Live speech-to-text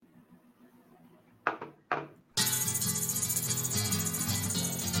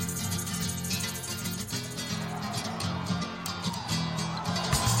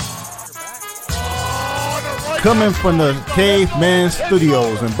Coming from the Caveman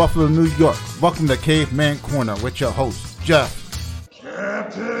Studios in Buffalo, New York. Welcome to Caveman Corner with your host, Jeff.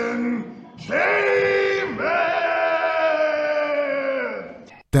 Captain Caveman!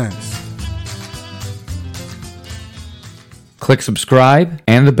 Dance. Click subscribe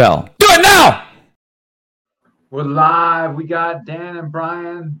and the bell. Do it now! We're live. We got Dan and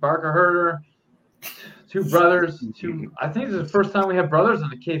Brian, Baker-Herter, two brothers. I think this is the first time we have brothers on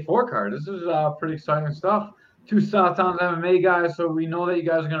the K4 card. This is pretty exciting stuff. Two Southtown MMA guys, so we know that you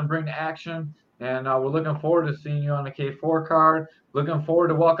guys are going to bring the action, and we're looking forward to seeing you on the K4 card. Looking forward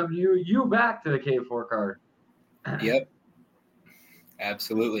to welcome you back to the K4 card. Yep,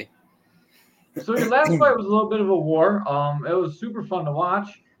 absolutely. So your last fight was a little bit of a war. It was super fun to watch.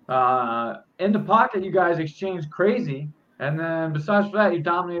 In the pocket, you guys exchanged crazy, and then besides that, you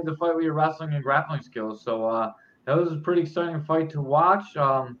dominated the fight with your wrestling and grappling skills. So that was a pretty exciting fight to watch.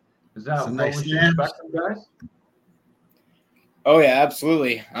 Is that what we should expect from you guys? Oh yeah,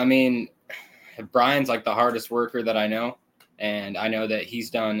 absolutely. I mean, Brian's like the hardest worker that I know, and I know that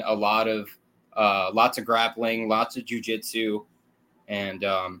he's done a lot of lots of grappling, lots of jiu-jitsu, and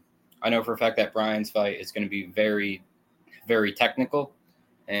I know for a fact that Brian's fight is going to be very, very technical,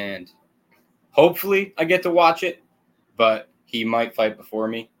 and hopefully I get to watch it, but he might fight before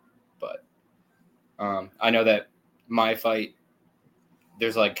me. But I know that my fight,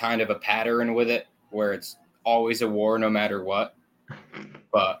 there's like kind of a pattern with it where it's always a war no matter what,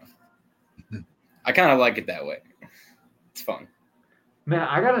 but I kind of like it that way. It's fun. Man,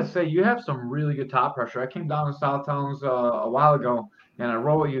 I gotta say, you have some really good top pressure. I came down to Southtowns a while ago, and I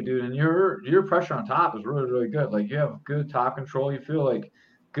rode with you, dude. And your pressure on top is really, really good. Like, you have good top control. You feel like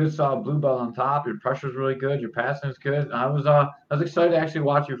good solid blue belt on top. Your pressure's really good. Your passing is good. And I was excited to actually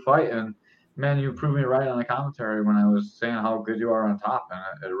watch you fight. And man, you proved me right on the commentary when I was saying how good you are on top,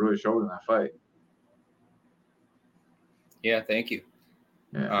 and it really showed in that fight. Yeah, thank you.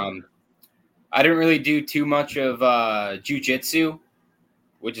 Yeah. I didn't really do too much of jiu-jitsu,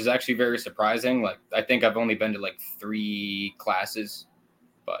 which is actually very surprising. Like, I think I've only been to like 3 classes,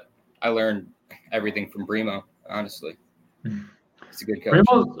 but I learned everything from Brimo, honestly. He's a good coach.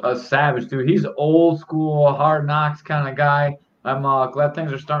 Brimo's a savage, dude. He's old school, hard knocks kind of guy. I'm glad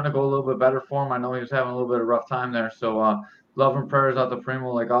things are starting to go a little bit better for him. I know he was having a little bit of a rough time there. So love and prayers out to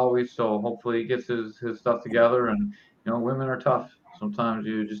Primo like always. So hopefully he gets his stuff together. And, you know, women are tough. Sometimes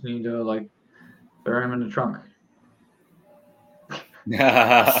you just need to, like, bury him in the trunk.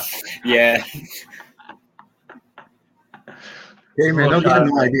 Yeah. Hey, man, don't get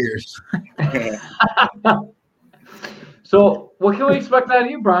no ideas. So what can we expect out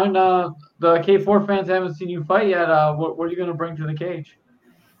of you, Brian? The K4 fans haven't seen you fight yet. What are you going to bring to the cage?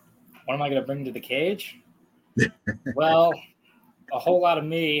 What am I going to bring to the cage? Well, a whole lot of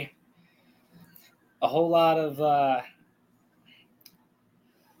me. A whole lot of,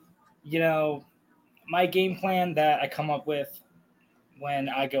 my game plan that I come up with when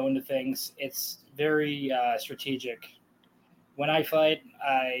I go into things, it's very strategic. When I fight,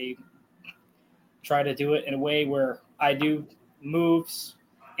 I try to do it in a way where I do moves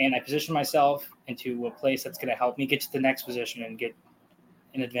and I position myself into a place that's going to help me get to the next position and get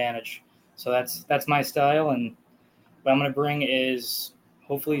an advantage. So that's my style, and what I'm going to bring is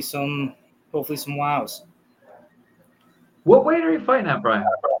hopefully some wows. What weight are you fighting at, Brian?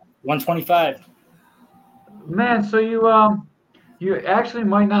 125. Man, so you actually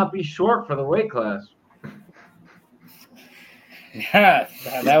might not be short for the weight class. Yeah,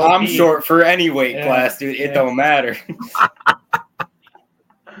 I'm short for any weight class, dude. It don't matter.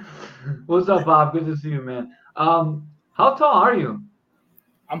 What's up, Bob? Good to see you, man. How tall are you?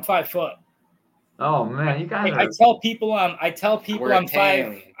 I'm 5 foot. Oh man, you guys. I tell people I'm 5. I tell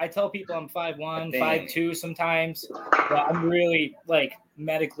people I'm 5'1", 5'2" sometimes, but I'm really, like,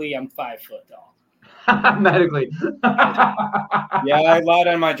 medically I'm 5 foot tall. Medically. Yeah, I lied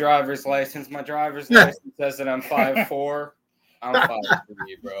on my driver's license. My driver's license says that I'm 5'4". I'm 5'3",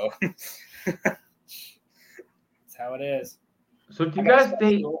 bro. That's how it is. So do you guys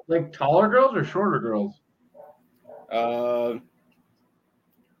date like taller girls or shorter girls?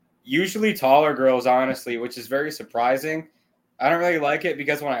 Usually taller girls, honestly, which is very surprising. I don't really like it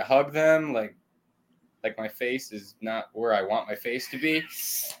because when I hug them, like my face is not where I want my face to be.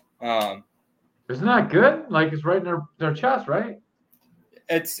 Isn't that good? Like, it's right in their chest, right?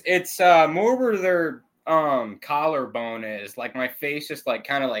 It's more where their collarbone is. Like, my face just like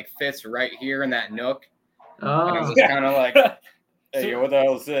kind of like fits right here in that nook. Oh. And I'm just kind of like, hey, what the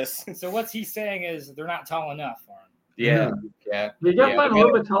hell is this? So what's he saying is they're not tall enough for him. Yeah. You gotta find a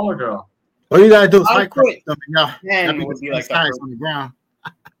little bit taller girl. All you gotta do is I'll high cross quit. them. Yeah, Man, would be like size on the ground.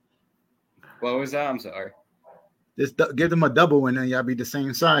 What was that? I'm sorry. Just give them a double, and then y'all be the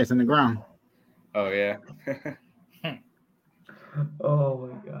same size in the ground. Oh yeah. Oh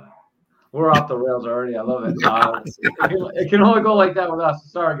my god. We're off the rails already. I love it. It can only go like that with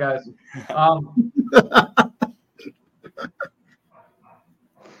us. Sorry, guys. How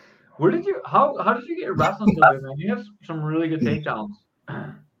did you get your wrestling so good, man? You have some really good takedowns.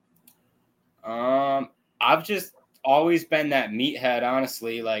 I've just always been that meathead,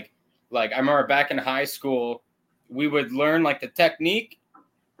 honestly. Like I remember back in high school, we would learn like the technique,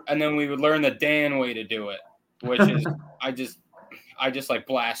 and then we would learn the Dan way to do it, which is I just like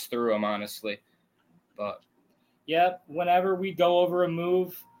blast through them, honestly. But yep, whenever we go over a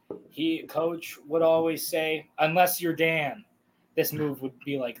move, coach would always say, "Unless you're Dan, this move would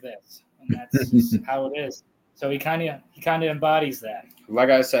be like this," and that's just how it is. So he kind of embodies that. like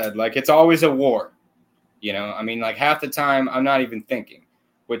I said, like it's always a war. You know, I mean, like half the time I'm not even thinking,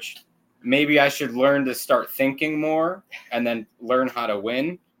 which maybe I should learn to start thinking more and then learn how to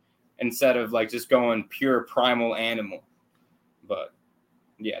win instead of like just going pure primal animal. But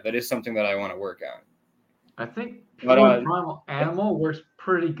yeah, that is something that I want to work on. I think primal animal works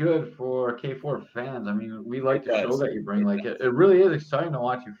pretty good for K4 fans. I mean, we like the show that you bring. Like it really is exciting to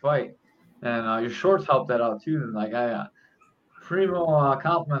watch you fight, and your shorts help that out too. And like primo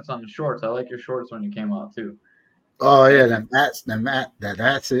compliments on the shorts. I like your shorts when you came out too. Oh yeah, that's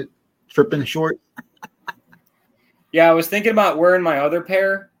it. Tripping short. Yeah, I was thinking about wearing my other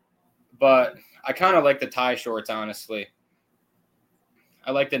pair, but I kind of like the tie shorts, honestly. I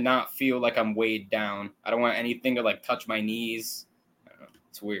like to not feel like I'm weighed down. I don't want anything to like touch my knees. I don't know.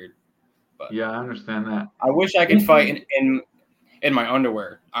 It's weird. But yeah, I understand that. I wish I could fight in my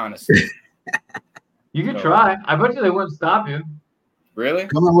underwear, honestly. You could try. I bet you they wouldn't stop you. Really?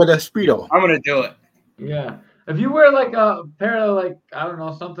 Coming with a Speedo. I'm gonna do it. Yeah. If you wear like a pair of like I don't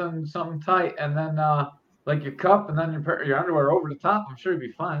know something tight and then like your cup and then your underwear over the top, I'm sure you'd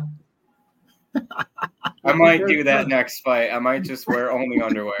be fine. I might do that next fight. I might just wear only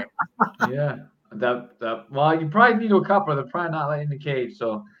underwear. Yeah. Well, you probably need a cup or they're probably not letting in the cage.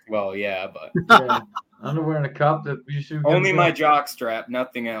 So. Well, yeah, but yeah, underwear and a cup that you should. Only my jock strap,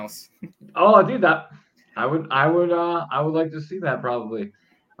 nothing else. Oh, I do that. I would like to see that probably.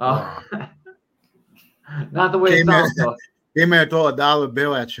 Not the way it sounds though. He may throw a dollar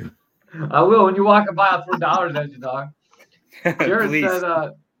bill at you. I will when you walk by. I'll throw dollars at you, dog. Jared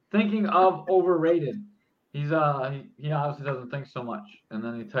said, "Thinking of overrated." He's he obviously doesn't think so much, and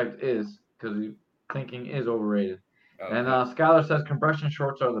then he typed "is" because thinking is overrated. Okay. And Skylar says compression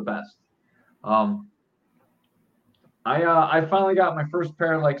shorts are the best. I finally got my first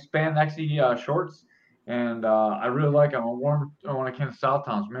pair of like spandexy shorts, and I really like them. I wore them when I came to South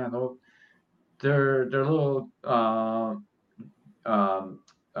Towns. Man, they're little. I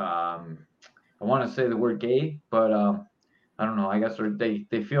want to say the word gay, but I don't know. I guess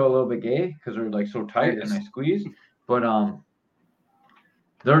they feel a little bit gay because they're like so tight and they squeeze. But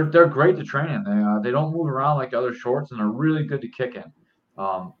they're great to train in. They don't move around like other shorts, and they're really good to kick in.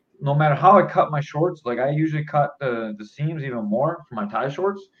 No matter how I cut my shorts, like I usually cut the seams even more for my tie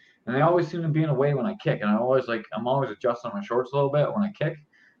shorts, and they always seem to be in a way when I kick. And I'm always adjusting my shorts a little bit when I kick.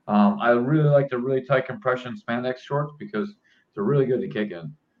 I really like the really tight compression spandex shorts because they're really good to kick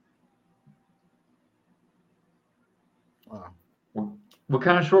in. Wow. What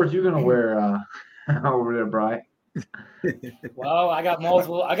kind of shorts you gonna wear over there, Bri? Well, I got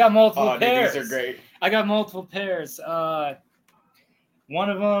multiple pairs. Dude, these are great. I got multiple pairs. One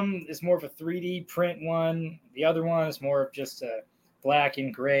of them is more of a 3D print one. The other one is more of just a black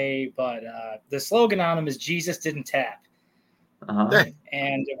and gray. But the slogan on them is "Jesus didn't tap." Uh-huh.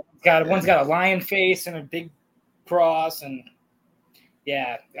 And one's got a lion face and a big cross, and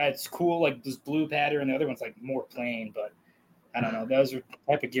yeah, it's cool. Like this blue pattern, and the other one's like more plain. But I don't know. Those are the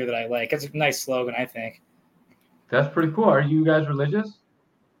type of gear that I like. It's a nice slogan, I think. That's pretty cool. Are you guys religious?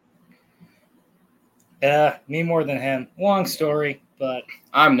 Me more than him. Long story, but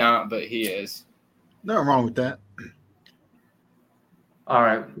I'm not, but he is. Nothing wrong with that. All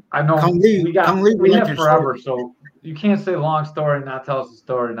right. I know we have forever, so you can't say long story and not tell us the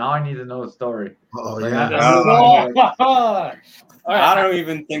story. Now I need to know the story. Oh, like, yeah. I don't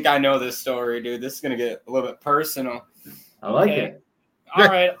even think I know this story, dude. This is going to get a little bit personal. I like it. All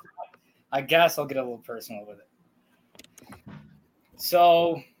right. I guess I'll get a little personal with it.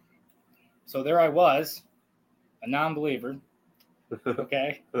 So there I was, a non-believer,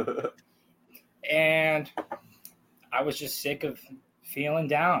 okay? And I was just sick of feeling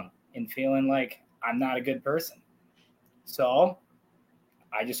down and feeling like I'm not a good person. So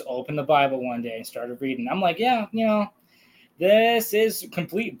I just opened the Bible one day and started reading. I'm like, yeah, this is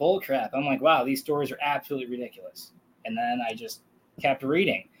complete bullcrap. I'm like, wow, these stories are absolutely ridiculous. And then I just kept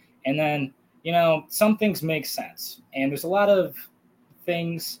reading. And then, some things make sense. And there's a lot of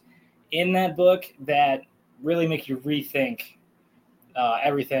things in that book that really make you rethink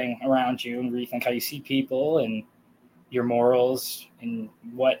everything around you and rethink how you see people and your morals and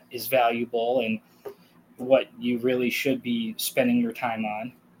what is valuable and what you really should be spending your time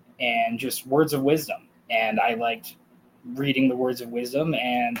on, and just words of wisdom. And I liked reading the words of wisdom,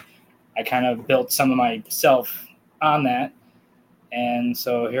 and I kind of built some of myself on that. And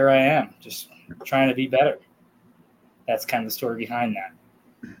so here I am, just trying to be better. That's kind of the story behind that.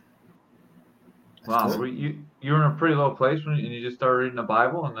 Wow, you were in a pretty low place when you just started reading the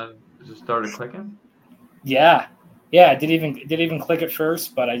Bible, and then it just started clicking? Yeah. I didn't even click at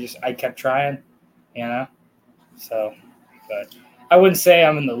first, but I kept trying, So, but I wouldn't say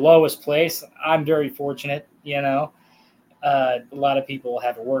I'm in the lowest place. I'm very fortunate, A lot of people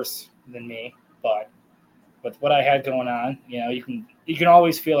have it worse than me, but with what I had going on, you can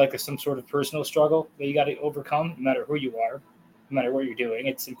always feel like there's some sort of personal struggle that you got to overcome, no matter who you are, no matter what you're doing.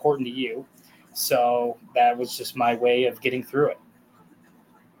 It's important to you. So that was just my way of getting through it.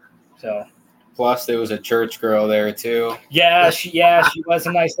 So. Plus, there was a church girl there too. Yeah, she was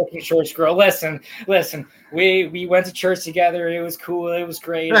a nice looking church girl. Listen. We went to church together. It was cool. It was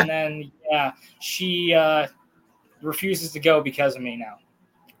great. And then she refuses to go because of me now.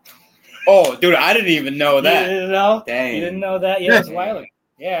 Oh, dude, I didn't even know that. You didn't know? Dang. You didn't know that? Yeah, it was a while ago.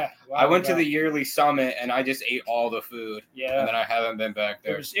 Yeah. I went to the yearly summit and I just ate all the food. Yeah. And then I haven't been back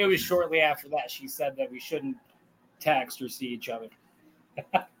there. It was shortly after that she said that we shouldn't text or see each other.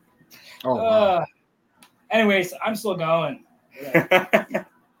 Oh, wow. Anyways, I'm still going.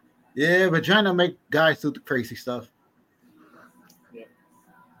 Yeah, but trying to make guys do the crazy stuff. Yeah.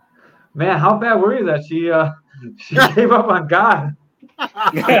 Man, how bad were you that she gave up on God?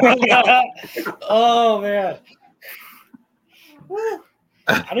 Oh, man.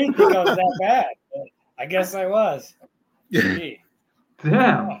 I didn't think I was that bad, but I guess I was. Gee.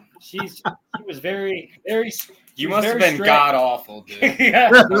 Damn. She was very, very. You must have been god awful, dude. Yeah.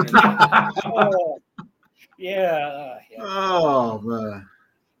 Yeah. Oh, man.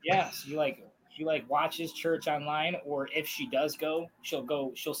 Yeah. She watches church online, or if she does go,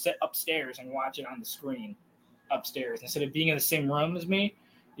 she'll sit upstairs and watch it on the screen upstairs instead of being in the same room as me.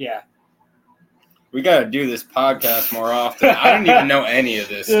 Yeah. We got to do this podcast more often. I don't even know any of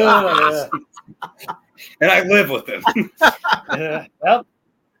this stuff. And I live with him. Well.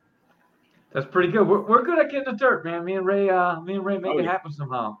 That's pretty good. We're good at getting the dirt, man. Me and Ray make it happen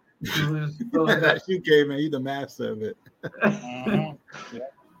somehow. You came, man. You're the master of it.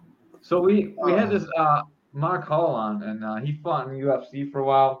 So we had this Mark Hall on, and he fought in the UFC for a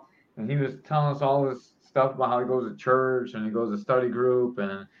while, and he was telling us all this stuff about how he goes to church and he goes to study group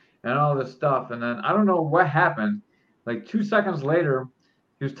and all this stuff. And then I don't know what happened. Like 2 seconds later,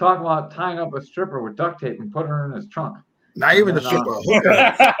 he was talking about tying up a stripper with duct tape and putting her in his trunk. Not even a stripper, a hooker.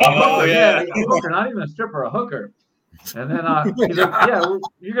 A hooker, yeah, a hooker, not even a stripper, a hooker. And then he's like, yeah,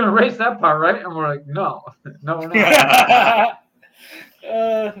 you're going to erase that part, right? And we're like, no, we're not.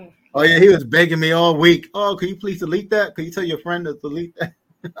 Oh, yeah, he was begging me all week. Oh, can you please delete that? Can you tell your friend to delete that?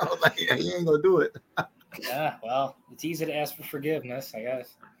 I was like, yeah, he ain't going to do it. Yeah, well, it's easy to ask for forgiveness, I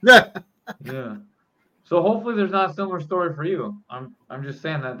guess. Yeah. So hopefully there's not a similar story for you. I'm just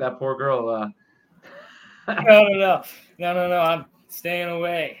saying that poor girl. No. I'm staying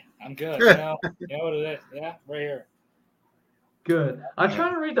away. I'm good. You know what it is. Yeah, right here. Good. I'm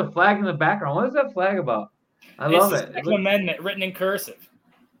trying to read the flag in the background. What is that flag about? I love it. It's an amendment written in cursive,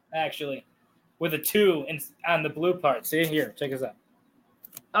 actually, with a 2 on the blue part. See here, check this out.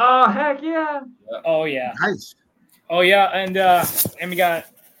 Oh heck yeah! Oh yeah. Nice. Oh yeah, and we got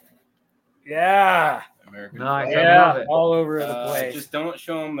American nice. flag. I love it. all over the place. Just don't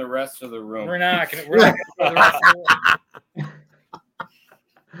show them the rest of the room. We're not gonna show the rest of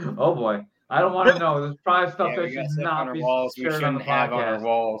Oh boy, I don't want to know. There's probably stuff Yeah, that we got should stuff on not our be walls we shared on the shouldn't have on our podcast.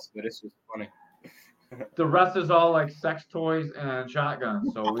 walls, but it's just funny. The rest is all like sex toys and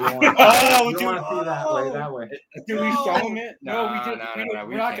shotguns, so we don't want to see that way. Do we show them it? No, we do. No,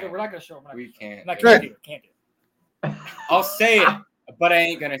 We're not gonna show them. We can't. Can't do it. I'll say it, but I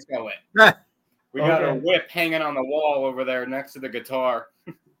ain't gonna show it. We got a Okay. whip hanging on the wall over there next to the guitar.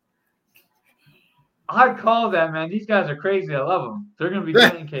 I call that, man. These guys are crazy. I love them. They're gonna be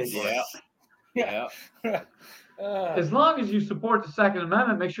getting case. Yeah. As long as you support the Second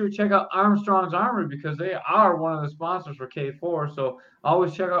Amendment, make sure you check out Armstrong's Armory because they are one of the sponsors for K4. So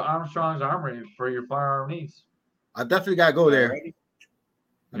always check out Armstrong's Armory for your firearm needs. I definitely got to go there.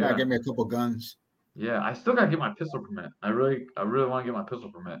 I got Yeah. to get me a couple guns. Yeah, I still gotta get my pistol permit. I really want to get my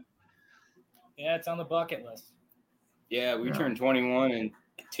pistol permit. Yeah, it's on the bucket list. Yeah, we turned 21 in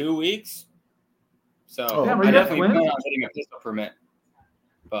 2 weeks. So Damn, are I you guys definitely plan twins? on getting a pistol permit.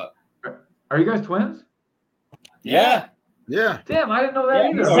 But Are you guys twins? yeah. Yeah. Damn, I didn't know that Yeah,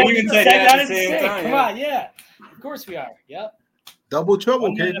 either. Oh, you even said yeah that at the in same sync. time, Come yeah. on, yeah. Of course we are. Yep. Double trouble,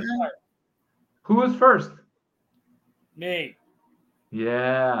 1 minute Caveman. apart. Who was first? Me.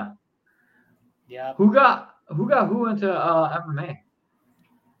 Yeah. Yep. Who got who into MMA?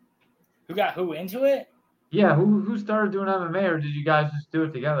 Who got who into it? Yeah, who started doing MMA, or did you guys just do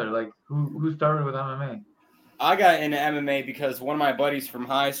it together? Like who started with MMA? I got into MMA because one of my buddies from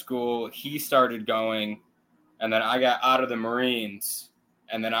high school, he started going, and then I got out of the Marines,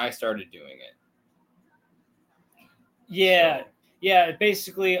 and then I started doing it. Yeah. So, Yeah, it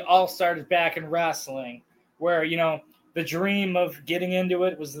basically all started back in wrestling, where, the dream of getting into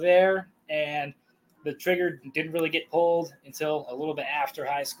it was there, and the trigger didn't really get pulled until a little bit after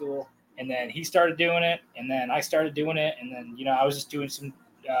high school. And then he started doing it, and then I started doing it, and then, I was just doing some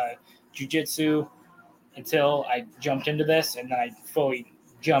jiu-jitsu until I jumped into this, and then I fully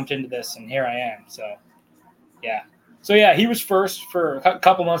jumped into this, and here I am. So, yeah. So, yeah, he was first for a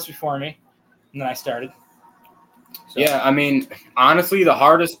couple months before me, and then I started. So. Yeah, I mean, honestly, the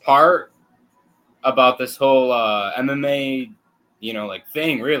hardest part about this whole MMA,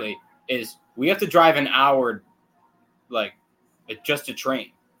 thing really is we have to drive an hour, just to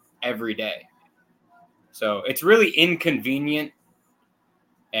train every day. So it's really inconvenient.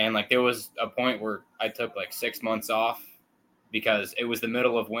 And there was a point where I took 6 months off because it was the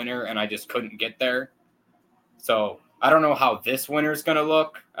middle of winter and I just couldn't get there. So I don't know how this winter is going to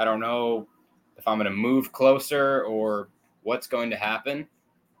look. I don't know if I'm going to move closer or what's going to happen.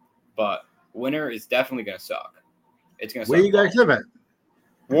 But winter is definitely going to suck. It's going to suck. Where you guys live at?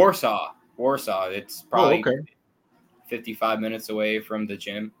 Warsaw. It's probably 55 minutes away from the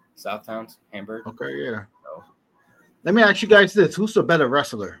gym, Southtowns, Hamburg. Okay, yeah. So. Let me ask you guys this: who's the better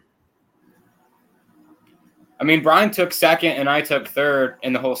wrestler? I mean, Brian took second and I took third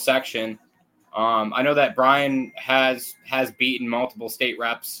in the whole section. I know that Brian has beaten multiple state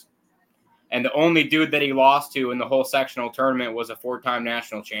reps, and the only dude that he lost to in the whole sectional tournament was a 4-time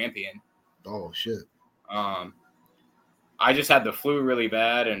national champion. Oh shit! I just had the flu really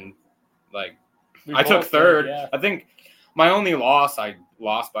bad, and We I took both third. did, yeah. I think my only loss, I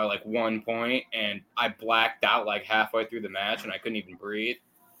lost by 1 point, and I blacked out halfway through the match, and I couldn't even breathe.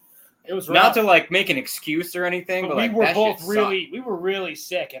 It was Not rough. to make an excuse or anything, but we were that both shit we were really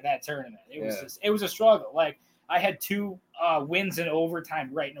sick at that tournament. It was a struggle. I had 2 wins in overtime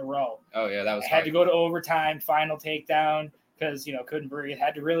right in a row. Oh yeah, that was. I had to go to overtime, final takedown because couldn't breathe.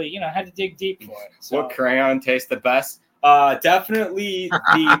 Had to really had to dig deep for it. So. What crayon tastes the best? Definitely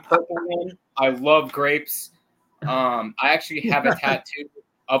the purple one. I love grapes. I actually have a tattoo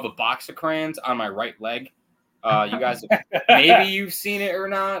of a box of crayons on my right leg. You guys, maybe you've seen it or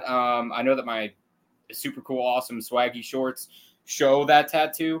not. I know that my super cool, awesome, swaggy shorts show that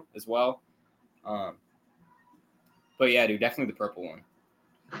tattoo as well. But yeah, dude, definitely the purple one.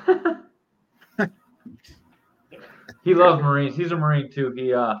 He loves Marines. He's a Marine too.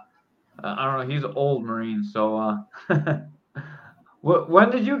 He I don't know. He's an old Marine. So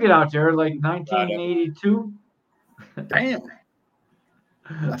when did you get out, Jared? 1982? Damn,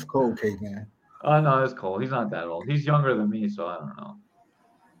 that's cold, Caveman. Oh no, that's cool. He's not that old. He's younger than me, so I don't know.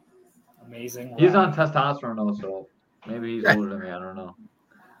 Amazing. He's on testosterone though, so maybe he's older than me. I don't know.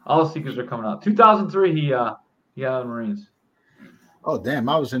 All the secrets are coming out. 2003, he got out of the Marines. Oh damn,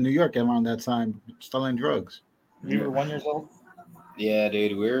 I was in New York around that time, selling drugs. You were 1 year old? Yeah,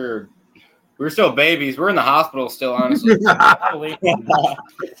 dude, we're still babies. We're in the hospital still, honestly. Probably.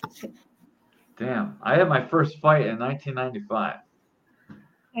 Damn, I had my first fight in 1995.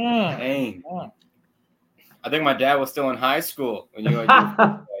 Dang. I think my dad was still in high school when you had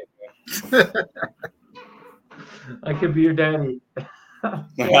your first fight. I could be your daddy.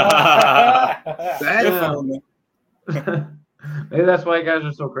 Damn. Maybe that's why you guys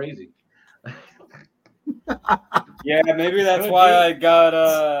are so crazy. Yeah, maybe that's why I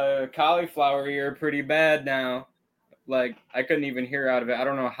got cauliflower ear pretty bad now. I couldn't even hear out of it. I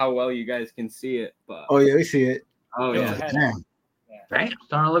don't know how well you guys can see it, but Oh yeah, we see it. oh yeah, Damn. Damn.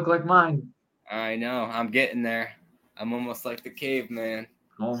 Starting to look like mine. I know. I'm getting there. I'm almost like the caveman.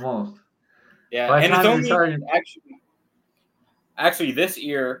 Almost. Yeah, By the and it's time you only started- actually this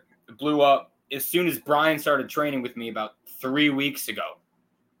ear blew up as soon as Brian started training with me about 3 weeks ago.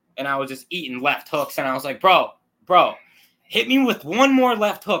 And I was just eating left hooks, and I was like, bro, hit me with one more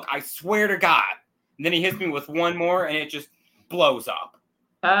left hook. I swear to God. And then he hits me with one more, and it just blows up.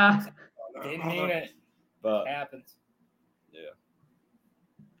 Didn't mean it. But Happens. yeah.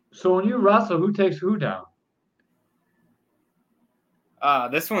 So when you wrestle, who takes who down?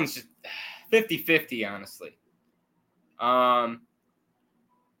 This one's just 50-50, honestly. I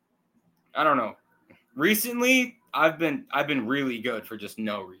don't know. Recently, I've been really good for just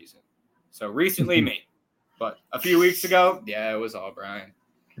no reason. So recently, me. But a few weeks ago, yeah, it was all Brian.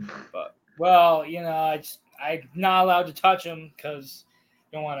 But Well, I'm not allowed to touch him because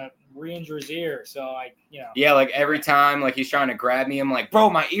you don't want to re-injure his ear. So yeah, like every time, like he's trying to grab me, I'm like, bro,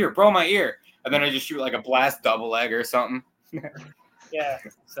 my ear, and then I just shoot like a blast double leg or something. Yeah.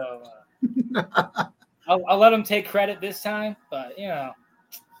 So I'll let him take credit this time, but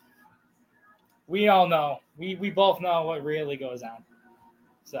we all know. We both know what really goes on.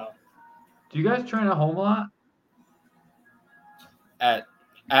 So. Do you guys train at home a lot? At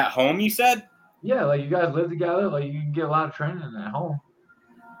home, you said? Yeah, like you guys live together, like you can get a lot of training at home.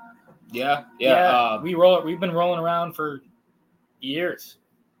 Yeah. We've been rolling around for years.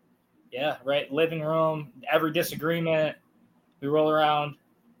 Yeah, right. Living room, every disagreement, we roll around.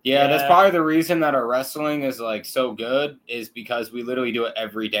 Yeah, that's probably the reason that our wrestling is like so good is because we literally do it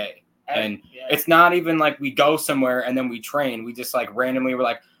every day. And it's not even like we go somewhere and then we train. We just like randomly we're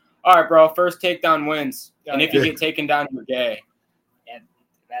like, all right, bro, first takedown wins. And if you get taken down, you're gay.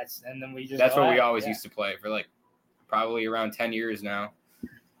 And then we just that's what we always used to play for like probably around 10 years now.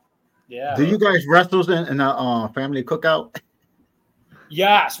 Yeah. Do you guys wrestle in a family cookout?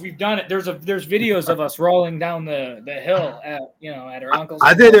 Yes, we've done it. There's videos of us rolling down the hill at our uncle's.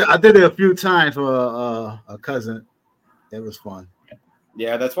 I did it a few times for a cousin. It was fun.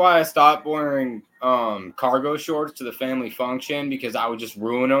 Yeah, that's why I stopped wearing cargo shorts to the family function because I would just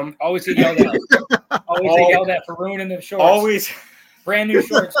ruin them. Always get yelled at. Always get yelled at for ruining the shorts. Always brand new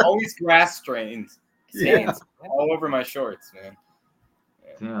shorts. Always grass stains all over my shorts, man.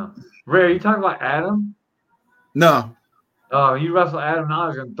 Yeah. Ray, are you talking about Adam? No. Oh, you wrestle Adam now,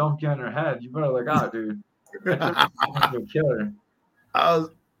 he's gonna dump you on your head. You better look out, dude. You're a killer. I was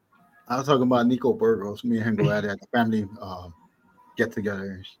talking about Nico Burgos. Me and him go at it at the family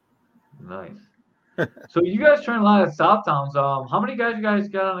get-togethers. Nice. So you guys train a lot at South Towns. How many guys you guys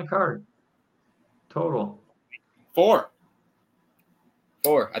got on the card? Total. 4.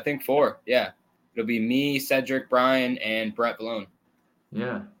 I think 4. Yeah. It'll be me, Cedric, Brian, and Brett Balone.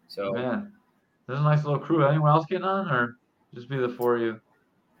 Yeah. So man, there's a nice little crew. Anyone else getting on, or just be the 4 of you?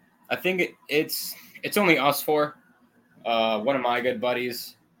 I think it's only us 4. One of my good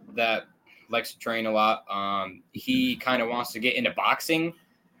buddies that likes to train a lot. He kind of wants to get into boxing.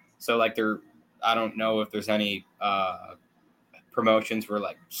 So like I don't know if there's any promotions where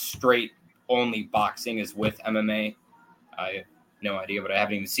like straight only boxing is with MMA. I have no idea, but I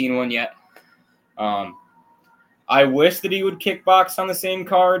haven't even seen one yet. I wish that he would kickbox on the same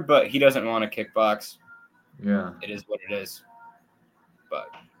card, but he doesn't want to kickbox. Yeah. It is what it is. But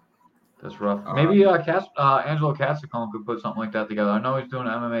that's rough. Maybe Angelo Catsicone could put something like that together. I know he's doing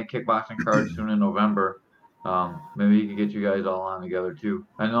an MMA kickboxing card soon in November. Maybe he could get you guys all on together too.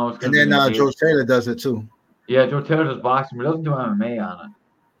 I know it's going to be. And then Joe Taylor does it too. Yeah, Joe Taylor does boxing, but he doesn't do MMA on it.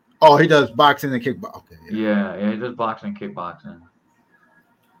 Oh, he does boxing and kickboxing. Okay, yeah, he does boxing and kickboxing.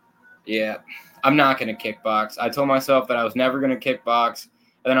 Yeah, I'm not going to kickbox. I told myself that I was never going to kickbox.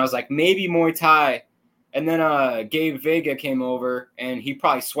 And then I was like, maybe Muay Thai. And then Gabe Vega came over, and he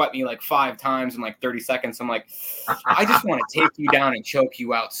probably swept me like 5 times in like 30 seconds. I'm like, I just want to take you down and choke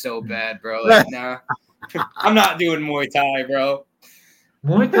you out so bad, bro. Like, nah, I'm not doing Muay Thai, bro.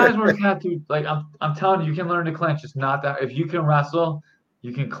 Muay Thai is where it's not too, like, I'm telling you, you can learn to clinch. It's not that. If you can wrestle,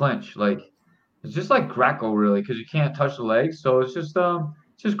 you can clinch. Like, it's just like Greco, really, because you can't touch the legs. So it's just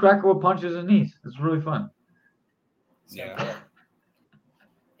Greco with punches and knees. It's really fun. Yeah.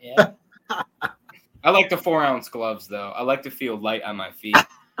 Yeah. I like the 4-ounce gloves, though. I like to feel light on my feet.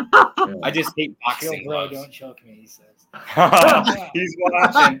 I just hate boxing bro, gloves. don't choke me, he says. He's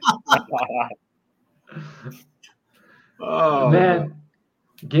watching. Oh man,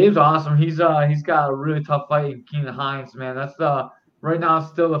 Gabe's awesome. He's got a really tough fight in Keenan Hines, man. That's right now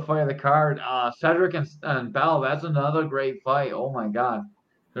still the fight of the card. Cedric and Bell, that's another great fight. Oh my god.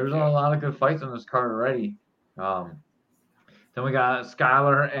 There's a lot of good fights on this card already. Then we got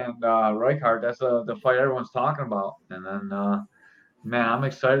Skyler and Reichard. That's the fight everyone's talking about. And then, man, I'm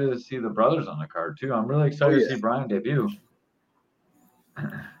excited to see the brothers on the card, too. I'm really excited to see Brian debut.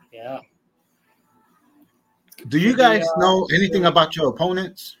 Yeah. Do you guys know anything about your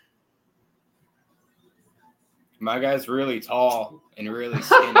opponents? My guy's really tall and really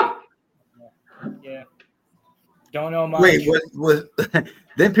skinny. Yeah. Don't know much. Wait,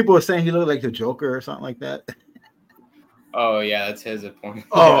 then people were saying he looked like the Joker or something like that? Oh yeah, that's his opponent.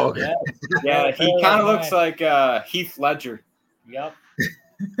 Oh, okay. Yeah, he kind of looks like Heath Ledger. Yep.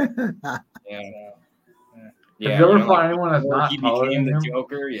 Yeah. Have you ever fought anyone that's before not he taller became than the you?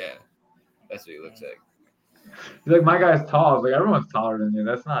 Joker? Yeah, that's what he looks like. He's like, my guy's tall. I was like, everyone's taller than you.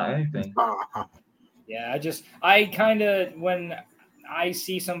 That's not anything. Yeah, I kind of, when I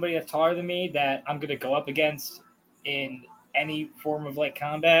see somebody that's taller than me that I'm going to go up against in any form of like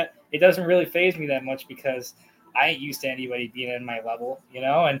combat, it doesn't really faze me that much because I ain't used to anybody being in my level,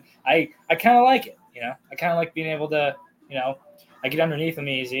 and I kind of like it, I kind of like being able to, I get underneath them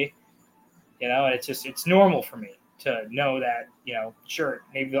easy, and it's normal for me to know that, sure,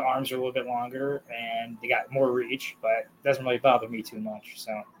 maybe the arms are a little bit longer and they got more reach, but it doesn't really bother me too much.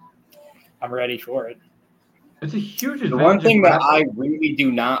 So I'm ready for it. It's a huge advantage. The one thing that I really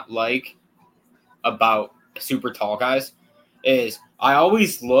do not like about super tall guys is I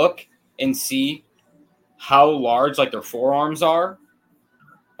always look and see how large like their forearms are.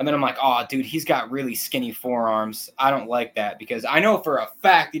 And then I'm like, oh, dude, he's got really skinny forearms. I don't like that because I know for a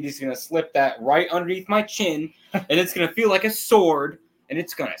fact that he's going to slip that right underneath my chin and it's going to feel like a sword and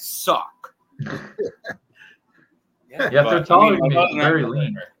it's going to suck. Yeah, if they're taller than me, it's very lean.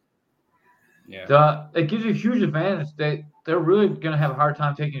 lean. Yeah. It gives you a huge advantage. They're really going to have a hard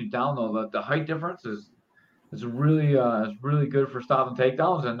time taking you down, though. The height difference is really good for stopping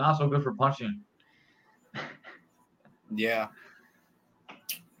takedowns and not so good for punching. Yeah.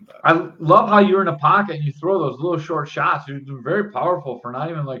 I love how you're in a pocket and you throw those little short shots. You're very powerful for not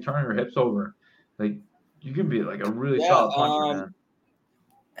even like turning your hips over. Like you can be like a really solid puncher, man.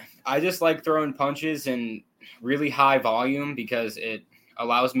 I just like throwing punches in really high volume because it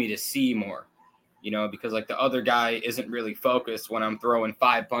allows me to see more. Because like the other guy isn't really focused when I'm throwing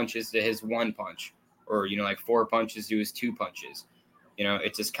 5 punches to his 1 punch, or like 4 punches to his 2 punches.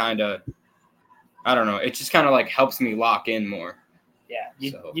 It just kind of, I don't know. It just kind of like helps me lock in more. Yeah,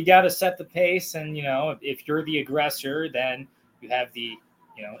 you got to set the pace, and if you're the aggressor, then you have the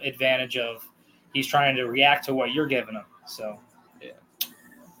advantage of he's trying to react to what you're giving him. So yeah.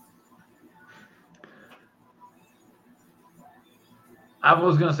 I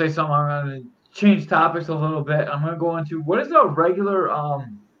was gonna say something. I'm gonna change topics a little bit. I'm gonna go into what's a regular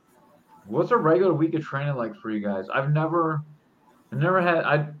week of training like for you guys? I've never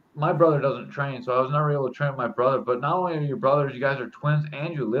had my brother doesn't train, so I was never able to train with my brother. But not only are you brothers, you guys are twins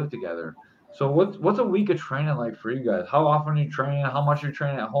and you live together. So what's a week of training like for you guys? How often you train? How much you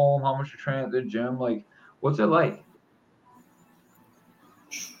train at home? How much you train at the gym? Like, what's it like?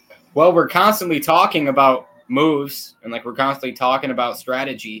 Well, we're constantly talking about moves and like we're constantly talking about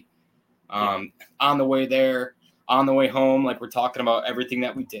strategy. On the way there, on the way home, like we're talking about everything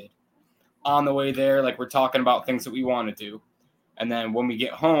that we did. On the way there, like we're talking about things that we want to do. And then when we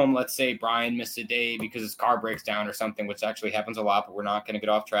get home, let's say Brian missed a day because his car breaks down or something, which actually happens a lot, but we're not going to get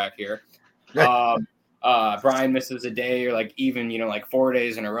off track here. Brian misses a day or like even, like 4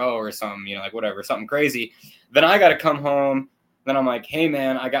 days in a row or something, like whatever, something crazy. Then I got to come home. Then I'm like, hey,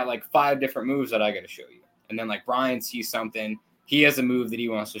 man, I got like 5 different moves that I got to show you. And then like Brian sees something. He has a move that he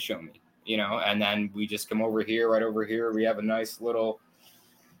wants to show me, and then we just come over here, right over here. We have a nice little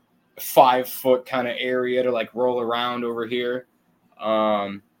 5-foot kind of area to like roll around over here.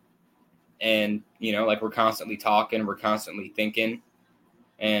 And like we're constantly talking, we're constantly thinking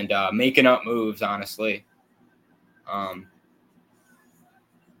and making up moves, honestly.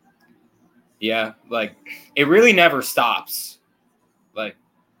 Yeah, like it really never stops. Like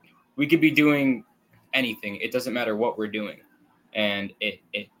we could be doing anything. It doesn't matter what we're doing. And it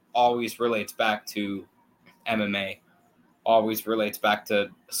always relates back to MMA, always relates back to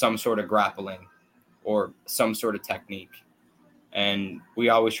some sort of grappling or some sort of technique. And we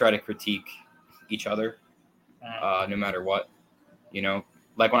always try to critique each other, no matter what,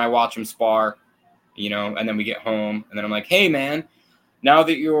 like when I watch him spar, and then we get home and then I'm like, hey man, now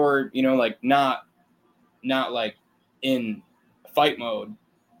that you're, like not like in fight mode,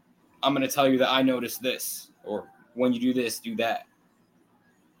 I'm going to tell you that I noticed this, or when you do this, do that.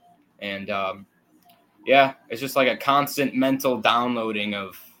 And, yeah, it's just like a constant mental downloading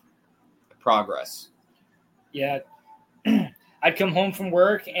of progress. Yeah. I'd come home from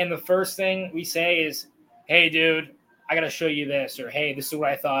work and the first thing we say is, hey, dude, I got to show you this, or hey, this is what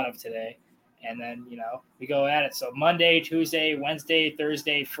I thought of today. And then, we go at it. So Monday, Tuesday, Wednesday,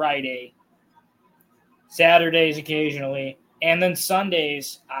 Thursday, Friday, Saturdays occasionally. And then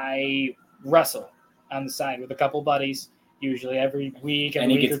Sundays, I wrestle on the side with a couple buddies, usually every week. And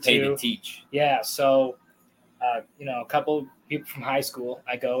he gets paid to teach. Yeah. So, a couple people from high school,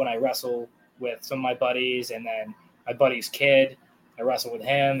 I go and I wrestle with some of my buddies, and then my buddy's kid, I wrestle with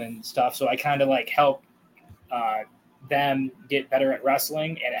him and stuff. So I kind of like help them get better at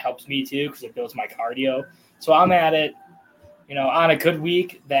wrestling, and it helps me too because it builds my cardio. So I'm at it, on a good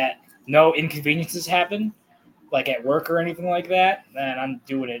week that no inconveniences happen, like at work or anything like that, then I'm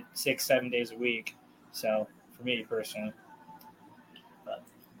doing it 6-7 days a week. So for me personally.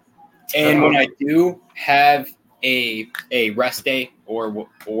 And when I do have a rest day or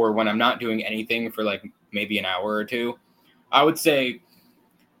when I'm not doing anything for like maybe an hour or two, I would say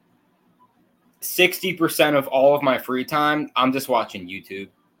 60% of all of my free time, I'm just watching YouTube.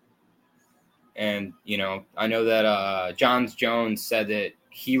 And, I know that John Jones said that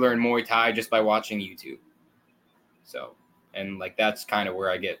he learned Muay Thai just by watching YouTube. So, and like that's kind of where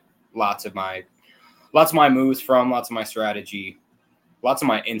I get lots of my moves from, lots of my strategy, lots of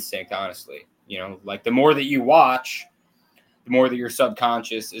my instinct, honestly. Like the more that you watch, the more that your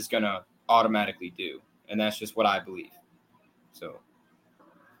subconscious is going to automatically do. And that's just what I believe. So.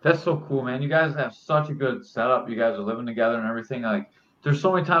 That's so cool, man. You guys have such a good setup. You guys are living together and everything. Like, there's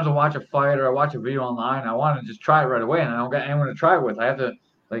so many times I watch a fight or I watch a video online. I want to just try it right away, and I don't got anyone to try it with. I have to,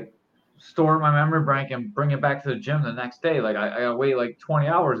 like, store my memory bank and bring it back to the gym the next day. Like, I gotta wait like 20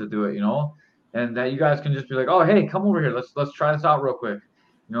 hours to do it, And that you guys can just be like, oh, hey, come over here. Let's try this out real quick.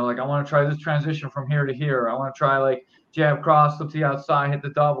 Like, I want to try this transition from here to here. I want to try, like, jab cross, flip to the outside, hit the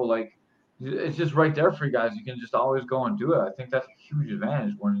double. Like, it's just right there for you guys. You can just always go and do it. I think that's a huge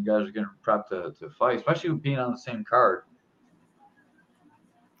advantage when you guys are getting prepped to fight, especially with being on the same card.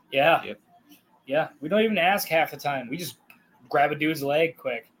 Yeah. Yep. Yeah. We don't even ask half the time. We just grab a dude's leg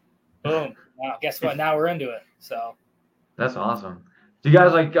quick. Boom. Wow. Guess what? Now we're into it. So. That's awesome. Do you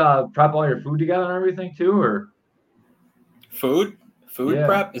guys like prep all your food together and everything too, or? Food Yeah.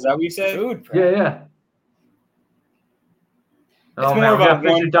 prep? Is that what you said? Food prep. Yeah. It's Oh, more man, of we a gotta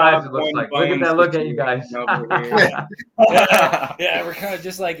fix your diets, it one looks like. bone Look at that look at you guys. situation over here. Yeah, we're kind of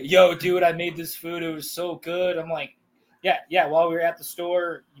just like, yo, dude, I made this food. It was so good. I'm like, yeah. While we were at the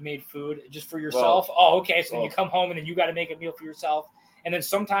store, you made food just for yourself. Okay. So then you come home and then you got to make a meal for yourself. And then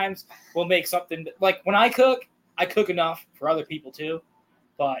sometimes we'll make something like when I cook enough for other people too.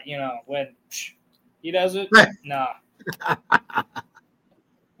 But when he does it, nah.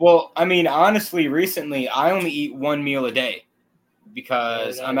 Well, I mean, honestly, recently I only eat one meal a day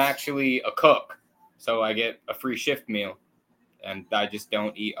because I'm actually a cook. So I get a free shift meal and I just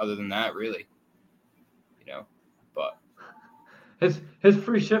don't eat other than that, really. But his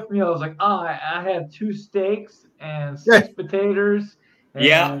free shift meal is like, I had 2 steaks and 6 potatoes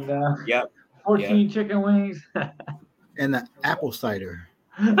and 14 chicken wings. And the apple cider.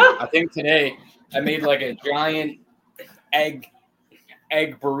 I think today I made like a giant egg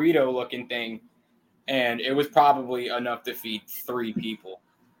burrito looking thing, and it was probably enough to feed 3 people.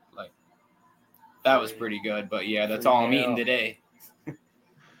 Like that was pretty good, but yeah, that's all I'm eating today.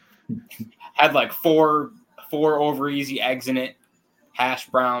 Had like four over easy eggs in it, hash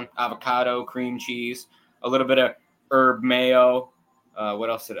brown, avocado, cream cheese, a little bit of herb mayo. What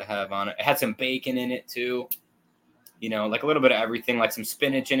else did it have on it? It had some bacon in it too. Like a little bit of everything, like some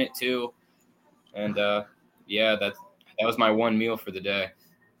spinach in it too. And that was my one meal for the day.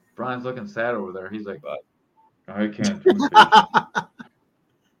 Brian's looking sad over there. He's like, I can't.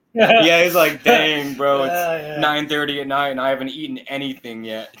 Yeah, he's like, dang, bro, it's 9:30 at night and I haven't eaten anything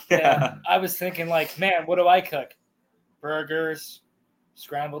yet. Yeah, I was thinking like, man, what do I cook? Burgers,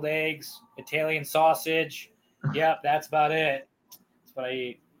 scrambled eggs, Italian sausage. Yep, that's about it. That's what I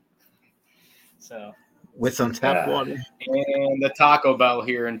eat. So. With some tap water. And the Taco Bell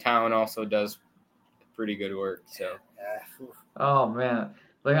here in town also does pretty good work. So. Oh man,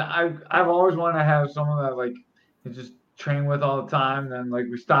 like I've always wanted to have someone that like you just train with all the time. And then like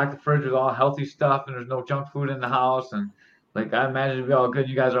we stock the fridge with all healthy stuff, and there's no junk food in the house. And like I imagine it'd be all good.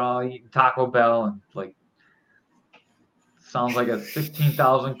 You guys are all eating Taco Bell, and like sounds like a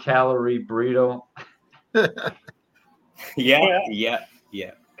 16,000 calorie burrito. Yeah.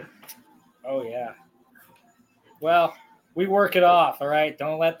 Oh yeah. Well, we work it off, all right?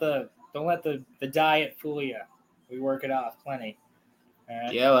 Don't let the diet fool you. We work it off plenty.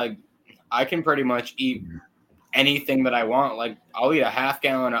 Right? Yeah, like I can pretty much eat anything that I want. Like I'll eat a half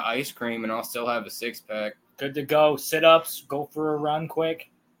gallon of ice cream and I'll still have a 6-pack. Good to go. Sit-ups, go for a run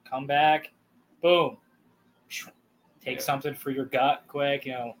quick, come back, boom. Take something for your gut quick,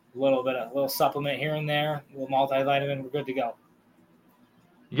 a little supplement here and there, a little multivitamin, we're good to go.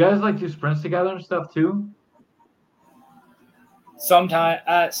 You guys like do sprints together and stuff too?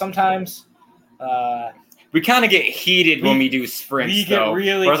 Sometimes we kind of get heated when we do sprints, we get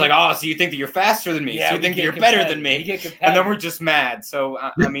really where it's like, oh, so you think that you're faster than me? Yeah, so you think that you're better than me? And then we're just mad. So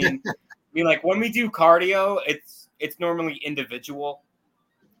I mean, like when we do cardio, it's normally individual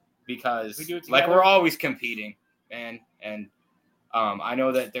because like we're always competing. man. And I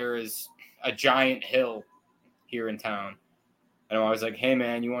know that there is a giant hill here in town. And I'm always like, hey,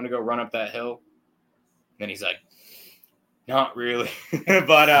 man, you want to go run up that hill? And then he's like, not really.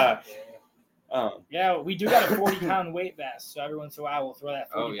 But yeah, we do got a 40-pound weight vest, so every once in a while we'll throw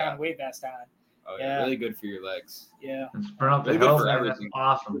that 40-pound weight vest on. Oh, yeah, really good for your legs. Yeah. And sprint up the Really hill, good for man, everything. that's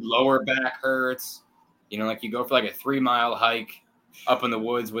awesome. Lower back hurts. You know, like you go for like a 3-mile hike up in the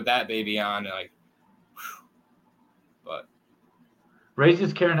woods with that baby on, like, whew. But Ray's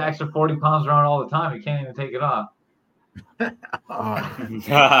just carrying an extra 40 pounds around all the time. He can't even take it off.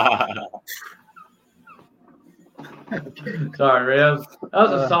 Sorry, Ray. That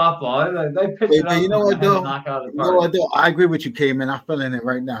was a softball. They pitched it up. You know what, though? Knock out the You know what, though? I agree with you, Caveman. I'm feeling it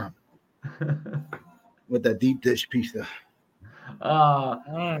right now with that deep dish pizza.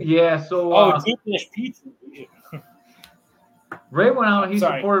 Yeah. So deep dish pizza. Ray went out. He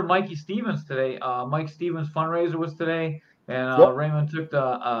supported Mikey Stevens today. Mike Stevens fundraiser was today, and Raymond took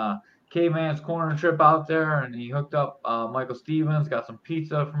the Caveman's Corner trip out there, and he hooked up Michael Stevens. Got some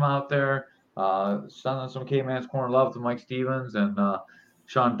pizza from out there. Sending some Caveman's Corner love to Mike Stevens and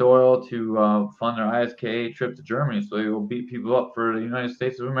Sean Doyle to fund their ISKA trip to Germany, so they will beat people up for the United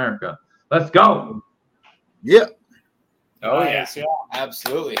States of America. Let's go! Yeah. Oh nice. Yeah,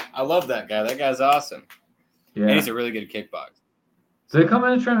 absolutely. I love that guy. That guy's awesome. Yeah, and he's a really good kickboxer. So they come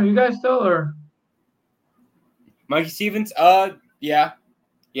in and train with you guys still, or Mikey Stevens? Yeah,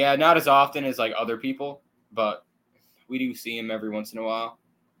 not as often as like other people, but we do see him every once in a while.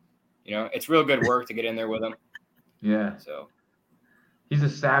 You know, it's real good work to get in there with him. Yeah. So he's a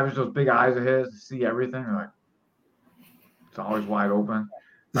savage. Those big eyes of his to see everything. Like it's always wide open.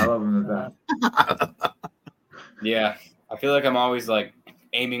 I love him to death. Yeah, I feel like I'm always like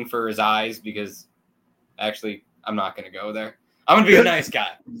aiming for his eyes because actually I'm not gonna go there. I'm gonna be a nice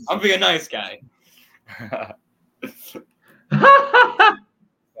guy.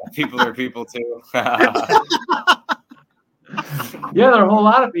 People are people too. Yeah, there are a whole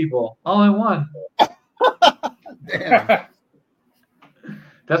lot of people, all in one. Damn.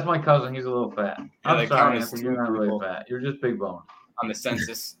 That's my cousin. He's a little fat. Yeah, I'm sorry, Anthony. You're not really fat. You're just big bone. On the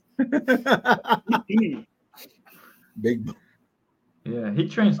census. Big bone. Yeah, he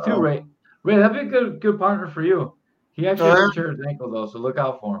trains too, Ray. Ray, that'd be a good partner for you. He actually ruptured his ankle though, so look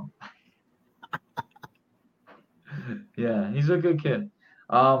out for him. Yeah, he's a good kid.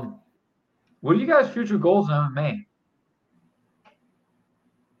 What are you guys' future goals in MMA?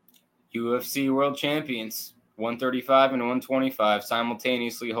 UFC world champions, 135 and 125,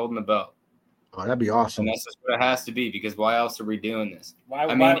 simultaneously holding the belt. Oh, that'd be awesome. And that's just what it has to be, because why else are we doing this?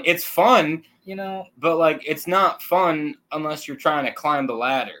 I mean, it's fun, you know, but like it's not fun unless you're trying to climb the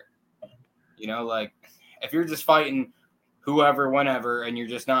ladder. You know, like if you're just fighting whoever, whenever, and you're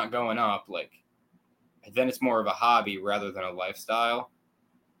just not going up, like then it's more of a hobby rather than a lifestyle.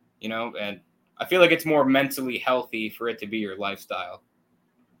 You know, and I feel like it's more mentally healthy for it to be your lifestyle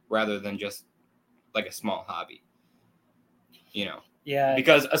rather than just like a small hobby, you know? Yeah.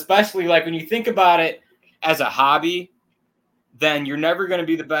 Because especially like when you think about it as a hobby, then you're never going to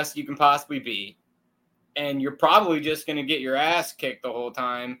be the best you can possibly be. And you're probably just going to get your ass kicked the whole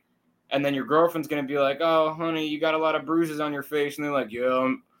time. And then your girlfriend's going to be like, oh, honey, you got a lot of bruises on your face. And they're like, yeah,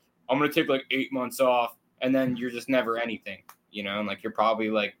 I'm going to take like 8 months off. And then you're just never anything, you know? And like, you're probably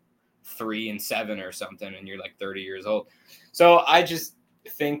like 3 and 7 or something. And you're like 30 years old. So I just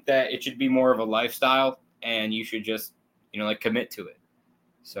think that it should be more of a lifestyle and you should just, you know, like commit to it.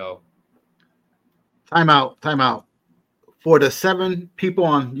 So time out. For the 7 people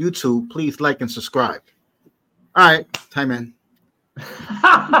on YouTube, please like and subscribe. All right, time in.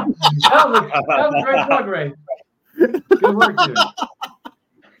 that was a great plug, Ray. Good work, dude.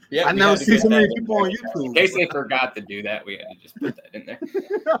 Yeah, I never see so many people on YouTube. In case they forgot to do that, we had to just put that in there.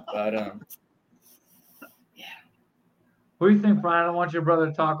 But yeah. What do you think, Brian? I don't want your brother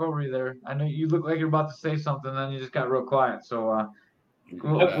to talk over you there. I know you look like you're about to say something, then you just got real quiet. So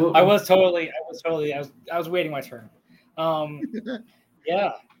I was waiting my turn.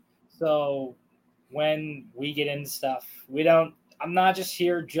 Yeah. So when we get into stuff, I'm not just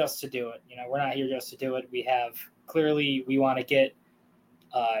here just to do it. You know, we're not here just to do it. We want to get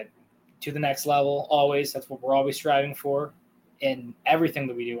to the next level always. That's what we're always striving for in everything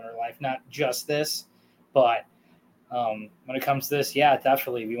that we do in our life, not just this, but when it comes to this, yeah,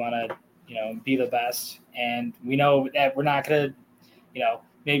 definitely we want to, you know, be the best. And we know that we're not going to, you know,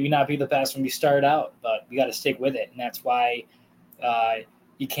 maybe not be the best when we start out, but we got to stick with it. And that's why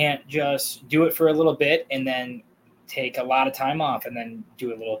you can't just do it for a little bit and then take a lot of time off and then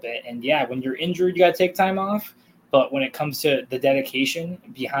do a little bit. And yeah, when you're injured, you got to take time off. But when it comes to the dedication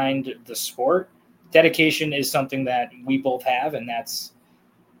behind the sport, dedication is something that we both have, and that's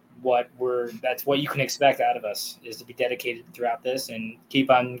what you can expect out of us, is to be dedicated throughout this and keep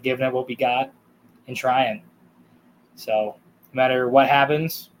on giving it what we got and trying. So no matter what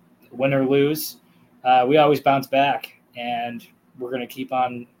happens, win or lose, we always bounce back, and we're going to keep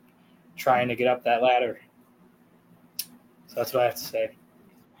on trying to get up that ladder. So that's what I have to say.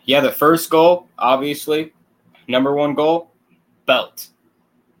 Yeah, the first goal, obviously, number one goal, belt.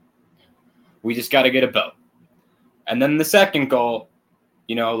 We just got to get a belt. And then the second goal,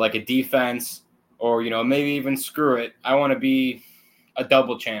 like a defense or, maybe even screw it. I want to be a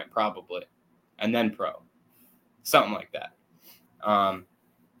double champ probably, and then pro, something like that.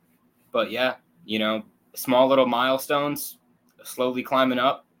 But yeah, small little milestones, slowly climbing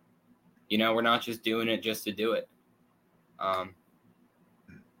up. We're not just doing it just to do it.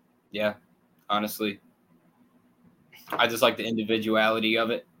 Yeah, honestly, I just like the individuality of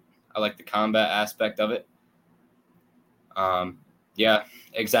it. I like the combat aspect of it. Yeah,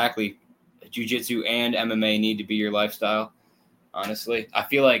 exactly. Jiu-jitsu and MMA need to be your lifestyle. Honestly, I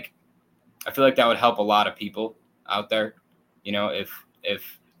feel like that would help a lot of people out there.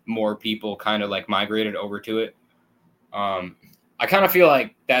 If more people kind of like migrated over to it. I kind of feel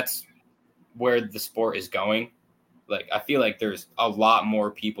like that's where the sport is going. Like, I feel like there's a lot more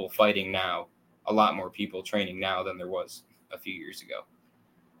people fighting now, a lot more people training now than there was a few years ago.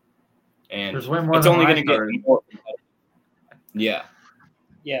 And There's way more it's than only when going I to get started. more competitive. Yeah.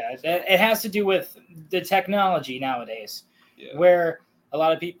 Yeah, it has to do with the technology nowadays, Yeah. where a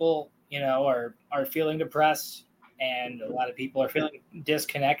lot of people, are feeling depressed, and a lot of people are feeling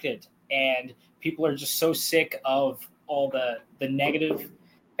disconnected, and people are just so sick of all the negative,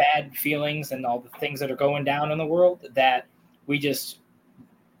 bad feelings and all the things that are going down in the world that we just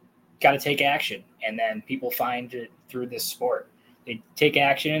got to take action. And then people find it through this sport. They take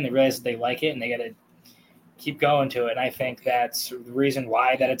action and they realize that they like it, and they got to keep going to it. And I think that's the reason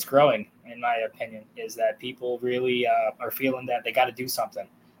why that it's growing, in my opinion, is that people really are feeling that they got to do something,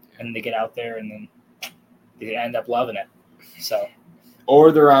 and they get out there and then they end up loving it. So,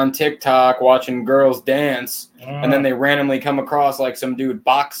 Or they're on TikTok watching girls dance, and then they randomly come across like some dude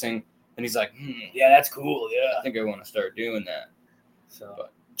boxing, and he's like, yeah, that's cool. Yeah. I think I want to start doing that. So,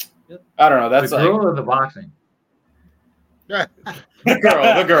 But I don't know. That's The girl or the boxing? Yeah. the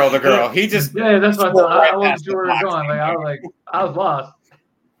girl. He just Yeah, that's what I thought. I wasn't past sure where the we were going. I was lost.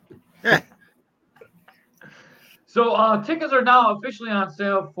 Yeah. So tickets are now officially on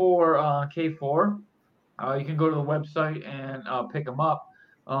sale for K4. You can go to the website and pick them up.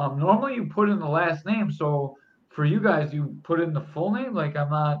 Normally you put in the last name. So for you guys, you put in the full name. Like, I'm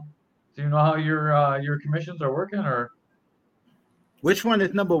not. Do you know how your commissions are working, or? Which one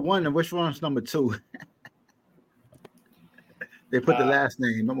is number one and which one is number two? They put the last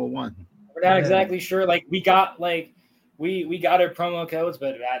name, number one. we're not exactly sure. Like, we got we got our promo codes,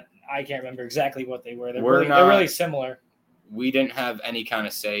 but I can't remember exactly what they were. They're really similar. We didn't have any kind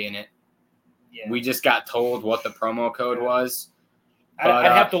of say in it. Yeah. We just got told what the promo code was. I'd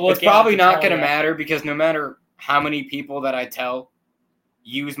have to look. It's probably not going to matter, because no matter how many people that I tell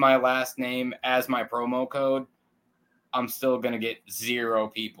use my last name as my promo code, I'm still going to get 0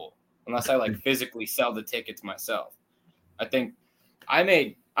 people unless I physically sell the tickets myself. I think I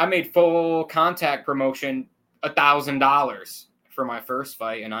made full contact promotion $1,000 for my first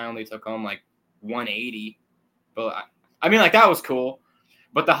fight, and I only took home $180. But that was cool.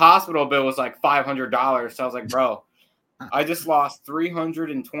 But the hospital bill was $500. So I was like, bro, I just lost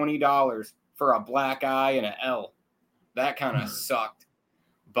 $320 for a black eye and an L. That kind of sucked.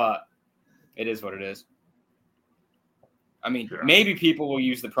 But it is what it is. Maybe people will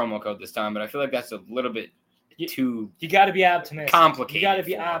use the promo code this time, but I feel like that's a little bit too. You got to be optimistic. Complicated. You got to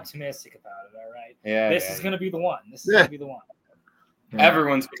be optimistic about it. All right. Yeah. This is going to be the one. This is going to be the one. Yeah.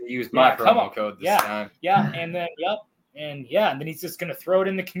 Everyone's going to use my promo code this time. Yeah. And then, and then he's just going to throw it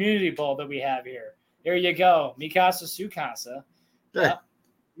in the community bowl that we have here. There you go. Mikasa Sukasa. Yeah.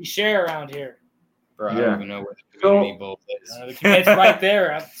 We share around here. Bro, I don't even know where the community bowl is. It's right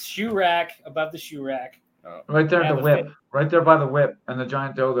there. Shoe rack, above the shoe rack. Oh. Right there at the whip. Right there by the whip and the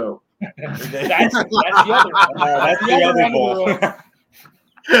giant dildo. That's the other one. That's the other bowl.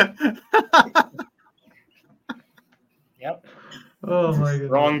 Yep. Oh my god.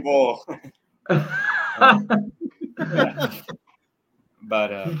 Wrong bowl. But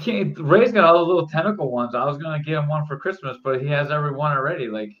Ray's got all those little tentacle ones. I was gonna get him one for Christmas, but he has every one already.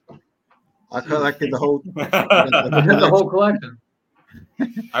 I collected the whole. The whole collection.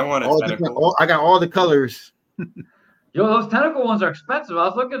 I want a tentacle. I got all the colors. Yo, those tentacle ones are expensive. I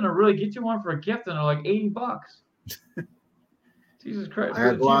was looking to really get you one for a gift, and they're $80. Jesus Christ! I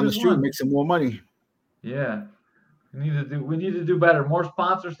gotta go on the street and make some more money. Yeah. We need to do better. More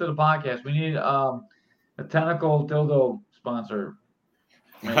sponsors to the podcast. We need a tentacle dildo sponsor.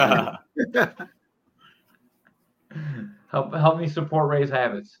 Maybe. help me support Ray's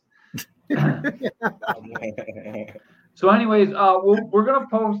habits. So anyways, we're going to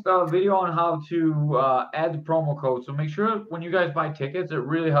post a video on how to add the promo code. So make sure when you guys buy tickets, it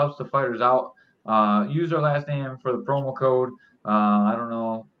really helps the fighters out. Use our last name for the promo code. I don't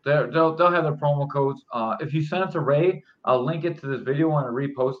know. They'll have their promo codes. If you send it to Ray, I'll link it to this video and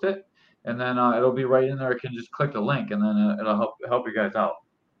repost it. And then it'll be right in there. You can just click the link, and then it'll help you guys out.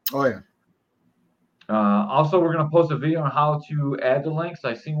 Oh, yeah. Also, we're going to post a video on how to add the links.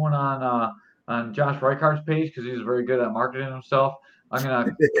 I seen one on Josh Reichardt's page because he's very good at marketing himself. I'm going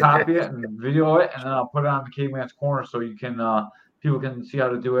to copy it and video it, and then I'll put it on the Caveman's Corner so you can people can see how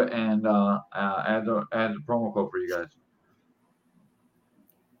to do it and add the promo code for you guys.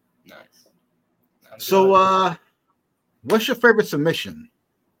 Nice. So, what's your favorite submission?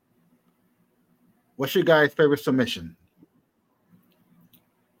 What's your guys' favorite submission?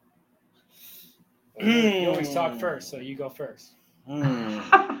 You always talk first, so you go first.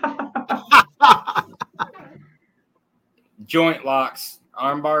 Joint locks,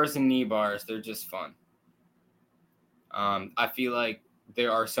 arm bars, and knee bars. They're just fun. I feel like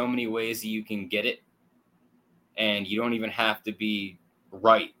there are so many ways that you can get it, and you don't even have to be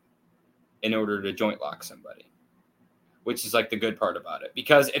right in order to joint lock somebody, which is like the good part about it.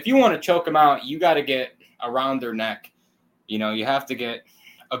 Because if you want to choke them out, you got to get around their neck. You know, you have to get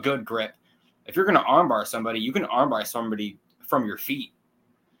a good grip. If you're going to armbar somebody, you can armbar somebody from your feet.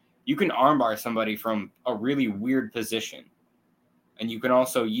 You can armbar somebody from a really weird position. And you can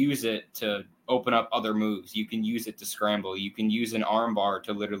also use it to open up other moves. You can use it to scramble. You can use an armbar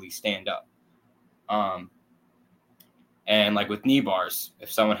to literally stand up. And like with knee bars,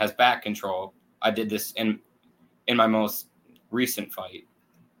 if someone has back control, I did this in my most recent fight.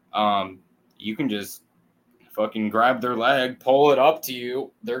 You can just fucking grab their leg, pull it up to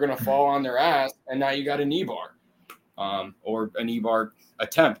you. They're going to fall on their ass. And now you got a knee bar, or a knee bar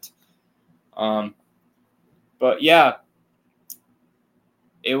attempt. But yeah,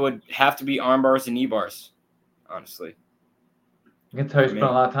 it would have to be arm bars and knee bars, honestly. I can tell you spent a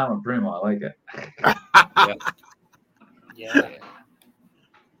lot of time with Primo. I like it. Yeah.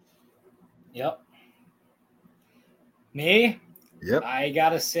 Yep. Me? Yep. I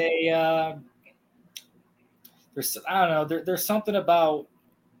gotta say, there's something about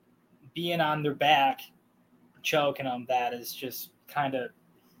being on their back, choking them, that is just kind of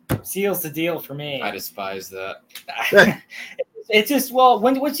seals the deal for me. I despise that. It's just, well,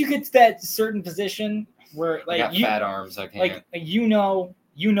 once you get to that certain position where like I got fat arms, I can't. Like you know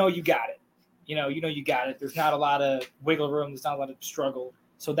you got it. You know you got it. There's not a lot of wiggle room. There's not a lot of struggle.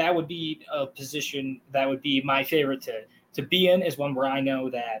 So that would be a position that would be my favorite to be in, is one where I know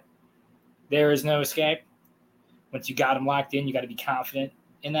that there is no escape. Once you got them locked in, you got to be confident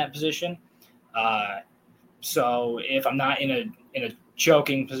in that position. So if I'm not in a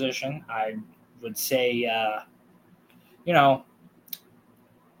choking position, I would say,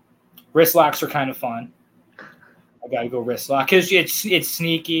 wrist locks are kind of fun. I got to go wrist lock because it's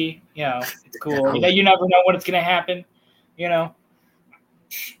sneaky. It's cool. You never know when it's going to happen.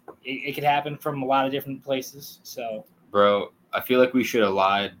 It could happen from a lot of different places. So, bro, I feel like we should have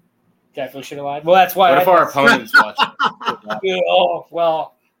lied. Definitely should have lied. Well, that's why. What if our opponents watch? Oh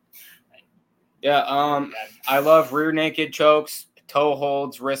well. Yeah. I love rear naked chokes, toe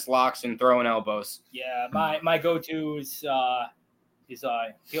holds, wrist locks, and throwing elbows. Yeah, my go-to is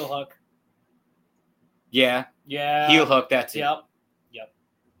heel hook. Yeah. Yeah. Heel hook. That's it. Yep.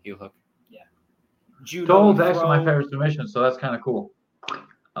 Heel hook. Yeah. Judo Toe holds actually my favorite submission, so that's kind of cool.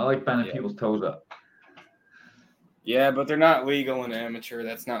 I like bending people's toes up. Yeah, but they're not legal in amateur.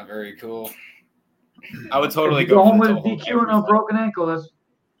 That's not very cool. I would totally go home with a toe hold DQ and a broken ankle. That's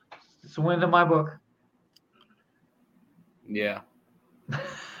a win in my book. Yeah.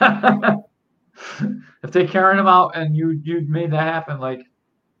 If they're carrying him out and you made that happen, like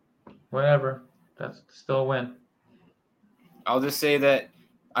whatever, that's still a win. I'll just say that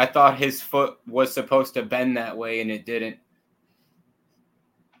I thought his foot was supposed to bend that way and it didn't.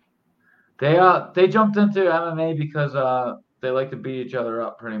 They jumped into MMA because they like to beat each other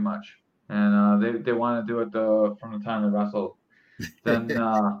up pretty much, and they want to do it from the time they wrestled. Then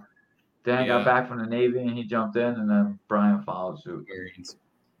Dan got back from the Navy and he jumped in, and then Brian followed suit. Marines.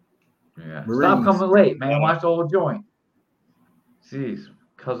 Yeah, Marines. Stop coming late, man. Watch the whole joint. Jeez,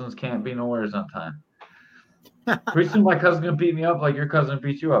 cousins can't be nowheres on time. Pretty soon my cousin's gonna beat me up like your cousin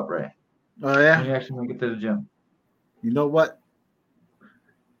beat you up, Ray. Oh yeah. When you actually make it to the gym. You know what?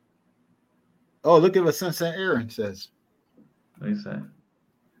 Oh, look at what Sensei Aaron says. What do you say?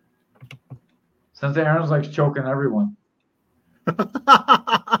 Since Aaron's like choking everyone.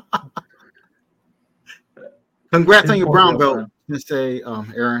 Congrats His on your poor brown belt, girlfriend. Sensei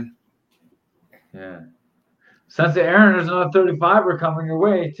Aaron. Yeah. Since Aaron, there's another 35er coming your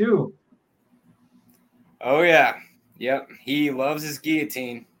way too. Oh yeah, yep. He loves his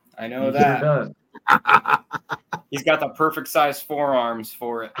guillotine. I know He that. sure does. He's got the perfect size forearms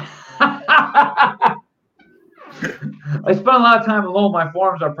for it. I spent a lot of time alone. My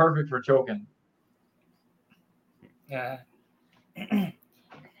forearms are perfect for choking. Yeah. Mine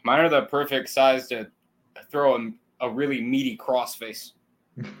are the perfect size to throw a really meaty crossface.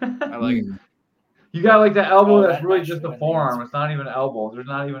 I like it. You got like the elbow Oh, that's that really match just the would've been forearm. nails. It's not even elbow. There's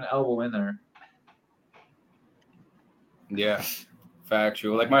not even an elbow in there. Yeah,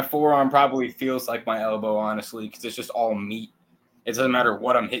 factual. Like my forearm probably feels like my elbow, honestly, because it's just all meat. It doesn't matter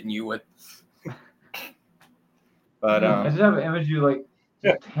what I'm hitting you with. But I just have an image of you like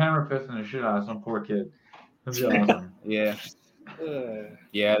just hammer fisting the shit out of some poor kid. That'd be awesome. yeah,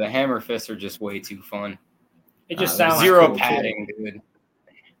 yeah. The hammer fists are just way too fun. It just That's sounds Zero cool, too. padding, dude.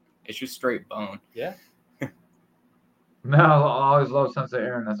 It's just straight bone. Yeah. No, I always love Sensei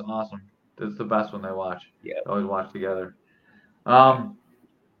Aaron. That's awesome. That's the best one they watch. Yeah. They always watch together.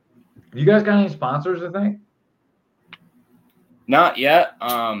 You guys got any sponsors? I think. Not yet.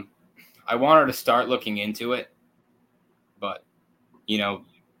 I wanted to start looking into it, but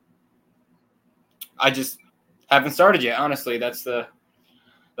I just haven't started yet. Honestly, that's the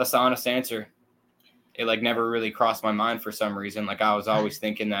honest answer. It like never really crossed my mind for some reason. Like I was always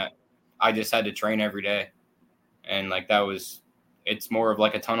thinking that I just had to train every day, and like it's more of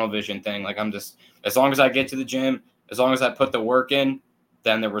like a tunnel vision thing. Like I'm just, as long as I get to the gym, as long as I put the work in,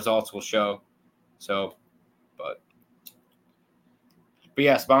 then the results will show. So, but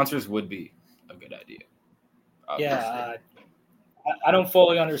yeah, sponsors would be a good idea. Obviously. Yeah, I don't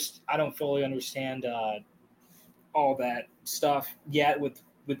fully understand all that stuff yet with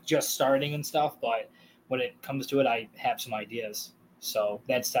just starting and stuff, but when it comes to it, I have some ideas. So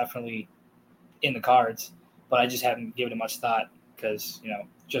that's definitely in the cards, but I just haven't given it much thought because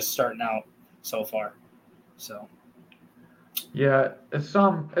just starting out so far. So Yeah, it's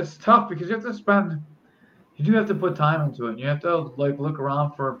tough because you do have to put time into it. And you have to like look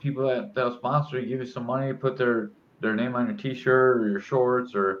around for people that'll sponsor you, give you some money, put their name on your T-shirt or your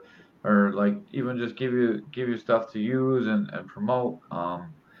shorts, or like even just give you stuff to use and promote.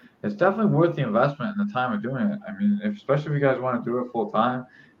 It's definitely worth the investment and the time of doing it. I mean, especially if you guys want to do it full time,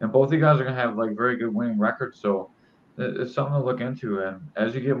 and both of you guys are gonna have like very good winning records, so it's something to look into. And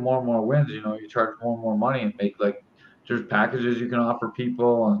as you get more and more wins, you charge more and more money and make like there's packages you can offer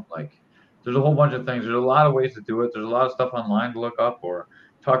people and like. There's a whole bunch of things. There's a lot of ways to do it. There's a lot of stuff online to look up or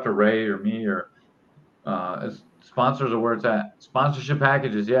talk to Ray or me or sponsors are where it's at. Sponsorship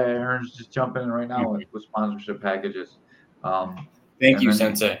packages. Yeah, Aaron's just jumping in right now with sponsorship packages. Thank you,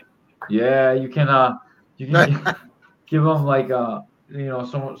 Sensei. Yeah, you can give them like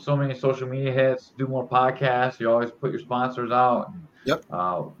so many social media hits, do more podcasts. You always put your sponsors out. And, Yep.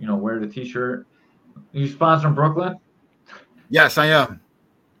 Wear the T-shirt. You sponsor in Brooklyn? Yes, I am.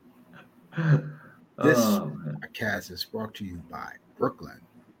 This Man. podcast is brought to you by Brooklyn.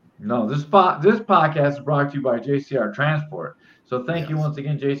 No, this podcast is brought to you by JCR Transport. So thank you Yes. once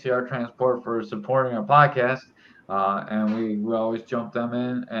again, JCR Transport, for supporting our podcast. And we always jump them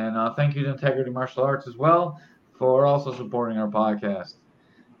in. And thank you to Integrity Martial Arts as well for also supporting our podcast.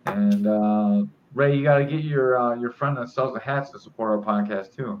 And Ray, you got to get your friend that sells the hats to support our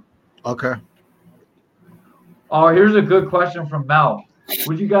podcast too. Okay. Oh, here's a good question from Mel.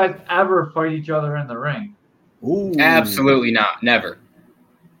 Would you guys ever fight each other in the ring? Ooh. Absolutely not. Never.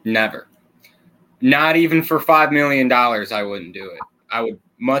 Not even for $5 million, I wouldn't do it. I would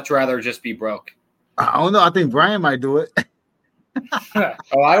much rather just be broke. I don't know. I think Brian might do it.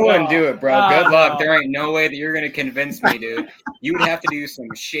 Oh, I wouldn't do it, bro. Good luck. no. There ain't no way that you're going to convince me, dude. You would have to do some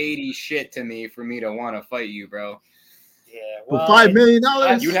shady shit to me for me to want to fight you, bro. yeah, For well, $5 million?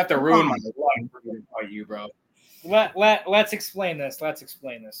 You'd have to ruin my life for me to fight you, bro. let's explain this.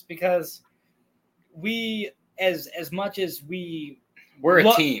 Because we, as much as We're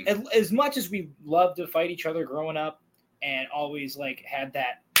a team. as much as we loved to fight each other growing up, and always like had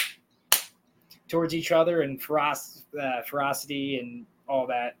that towards each other and ferocity and all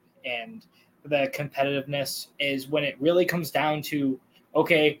that, and the competitiveness is when it really comes down to,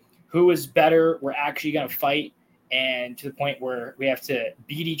 okay, who is better? We're actually going to fight, and to the point where we have to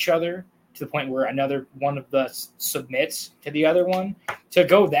beat each other, to the point where another one of us submits to the other one. To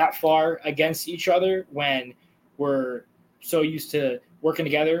go that far against each other when we're so used to working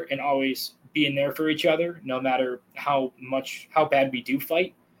together and always being there for each other, no matter how bad we do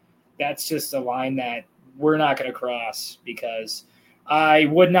fight. That's just a line that we're not going to cross, because I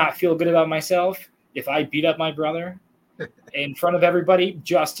would not feel good about myself if I beat up my brother in front of everybody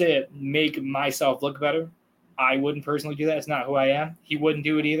just to make myself look better. I wouldn't personally do that. It's not who I am. He wouldn't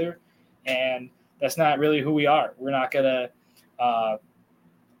do it either. And that's not really who we are. We're not going to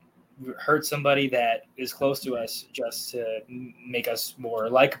hurt somebody that is close to us just to make us more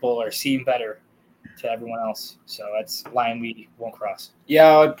likable or seem better to everyone else. So that's a line we won't cross.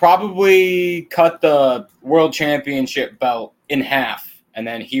 Yeah, I'd probably cut the world championship belt in half, and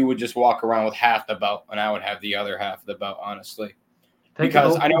then he would just walk around with half the belt, and I would have the other half of the belt, honestly.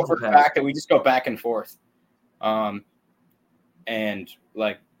 Because I know for a fact that we just go back and forth. And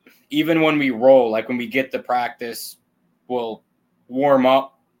like, even when we roll, like when we get to practice, we'll warm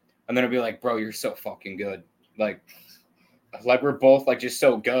up, and then it'll be like, bro, you're so fucking good. Like we're both like just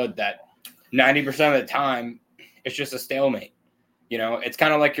so good that 90% of the time it's just a stalemate. You know, it's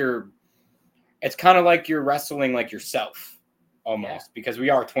kind of like you're wrestling like yourself almost, because we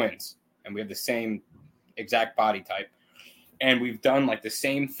are twins and we have the same exact body type, and we've done like the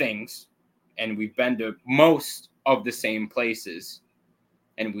same things, and we've been to most of the same places,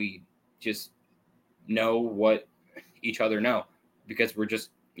 and we just know what each other know because we're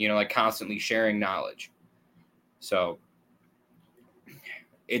just, you know, like constantly sharing knowledge. So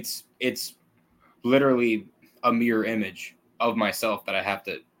it's literally a mirror image of myself that I have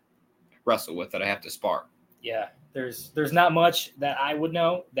to wrestle with, that I have to spar. Yeah, there's not much that I would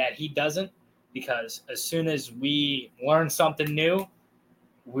know that he doesn't, because as soon as we learn something new,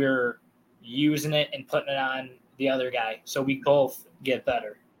 we're using it and putting it on the other guy, so we both get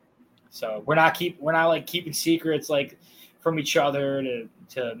better. So we're not like keeping secrets like from each other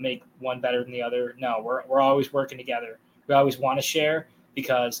to make one better than the other. No, we're always working together. We always want to share,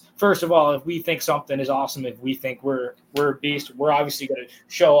 because first of all, if we think something is awesome, if we think we're a beast, we're obviously going to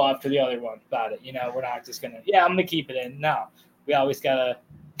show off to the other one about it. You know, we're not just going to, I'm going to keep it in. No, we always got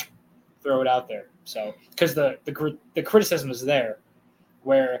to throw it out there. So, because the criticism is there,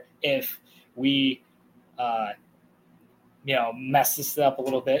 where if we, mess this up a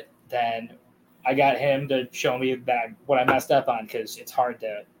little bit, then I got him to show me that what I messed up on, because it's hard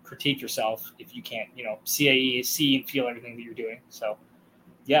to critique yourself if you can't, see and feel everything that you're doing. So,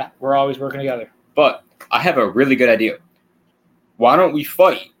 yeah, we're always working together. But I have a really good idea. Why don't we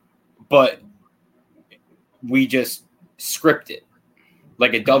fight, but we just script it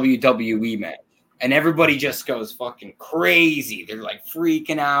like a WWE match, and everybody just goes fucking crazy. They're like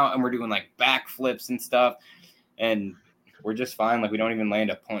freaking out, and we're doing like backflips and stuff, and we're just fine. Like we don't even land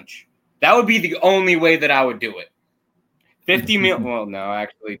a punch. That would be the only way that I would do it. 50 mil. Well, no,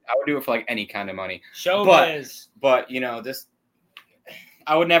 actually, I would do it for like any kind of money. Showbiz. But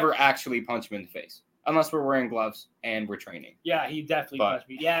I would never actually punch him in the face unless we're wearing gloves and we're training. Yeah, he definitely punched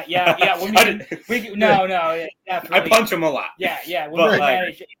me. Yeah. No, definitely. I punch him a lot. Yeah. When we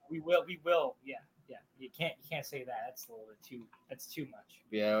manage, we will. Yeah. You can't say that. That's a little bit too. That's too much.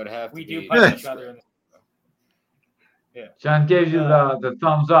 Yeah, it would have. We do punch each other. Yeah. John gives you the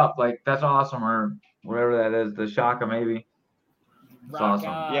thumbs up, like that's awesome, or whatever that is, the shaka maybe. It's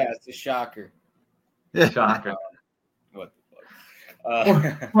awesome. Yeah, it's a shocker. Shocker. What the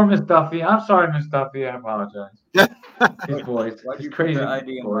fuck? Poor Miss Duffy. I'm sorry, Miss Duffy. I apologize. His voice. Why'd you He's crazy. put the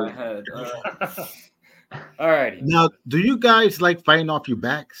idea in my head? All righty. Now, do you guys like fighting off your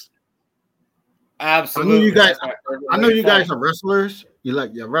backs? Absolutely. I know you guys are wrestlers. You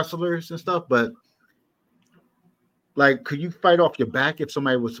like your wrestlers and stuff, but like, could you fight off your back if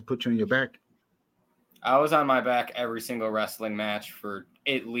somebody was to put you on your back? I was on my back every single wrestling match for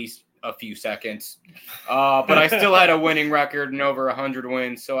at least a few seconds. But I still had a winning record and over 100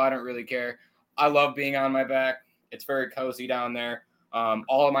 wins, so I don't really care. I love being on my back. It's very cozy down there.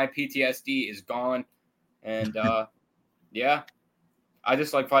 All of my PTSD is gone. And, yeah, I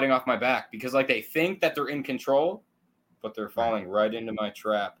just like fighting off my back because, like, they think that they're in control, but they're falling right into my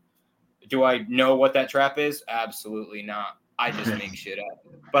trap. Do I know what that trap is? Absolutely not. I just make shit up.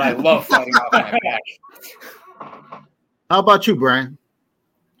 But I love fighting off my back. How about you, Brian?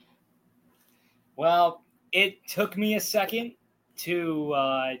 Well, it took me a second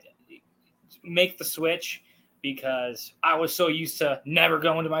to make the switch because I was so used to never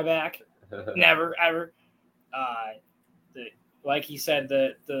going to my back. Never, ever. Like he said,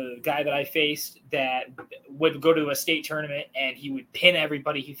 the guy that I faced that would go to a state tournament and he would pin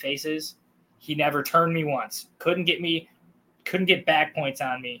everybody he faces. He never turned me once. Couldn't get back points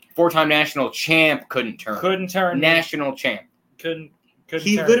on me. 4-time national champ couldn't turn. National champ. Couldn't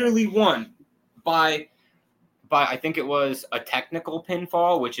he turn literally won by I think it was a technical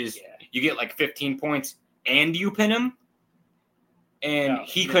pinfall, which is you get like 15 points and you pin him. And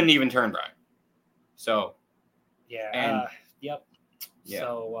he couldn't even turn Brian. So, yeah. Yep. Yeah.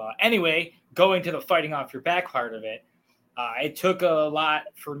 So anyway, going to the fighting off your back part of it, it took a lot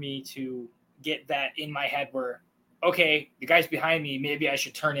for me to get that in my head where, okay, the guy's behind me, maybe I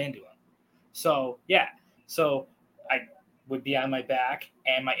should turn into him. So, yeah. So I would be on my back,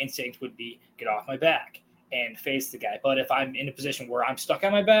 and my instinct would be get off my back and face the guy. But if I'm in a position where I'm stuck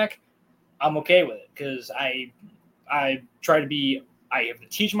on my back, I'm okay with it because I try to be – I have to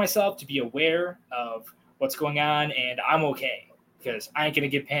teach myself to be aware of what's going on, and I'm okay because I ain't going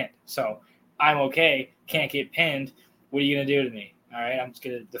to get pinned. So I'm okay, can't get pinned. What are you going to do to me? All right, I'm just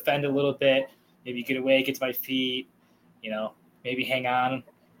going to defend a little bit, maybe get away, get to my feet, maybe hang on,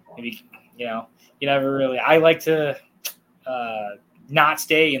 maybe, you never really – I like to not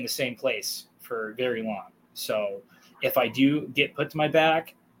stay in the same place for very long. So if I do get put to my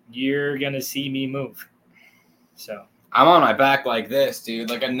back, you're going to see me move. So – I'm on my back like this, dude.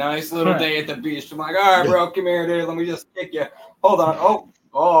 Like a nice little day at the beach. I'm like, all right, bro, come here, dude. Let me just kick you. Hold on.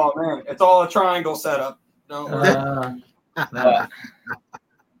 Oh, man. It's all a triangle setup. Don't worry.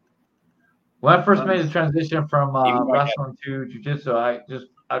 When I first made the transition from wrestling to jiu-jitsu,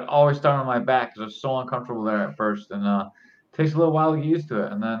 I'd always start on my back because I was so uncomfortable there at first. And it takes a little while to get used to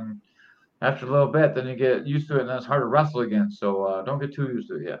it. And then after a little bit, then you get used to it, and then it's hard to wrestle again. So don't get too used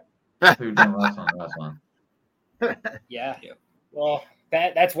to it yet until you're doing wrestling. Yeah. Well,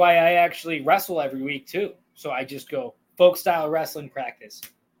 that's why I actually wrestle every week too. So I just go folk style wrestling practice,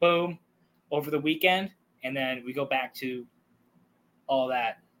 boom, over the weekend, and then we go back to all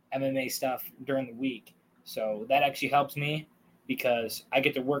that MMA stuff during the week. So that actually helps me because I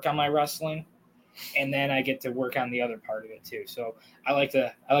get to work on my wrestling, and then I get to work on the other part of it too. So I like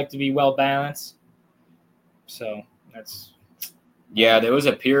to be well balanced. So that's. Yeah, there was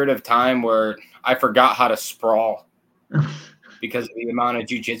a period of time where I forgot how to sprawl because of the amount of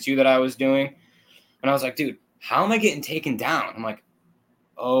jiu-jitsu that I was doing. And I was like, dude, how am I getting taken down? I'm like,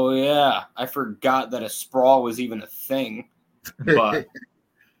 oh, yeah, I forgot that a sprawl was even a thing. But,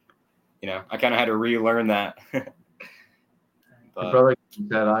 I kind of had to relearn that. Your brother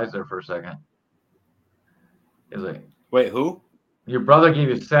had eyes there for a second. Is it? Wait, who? Your brother gave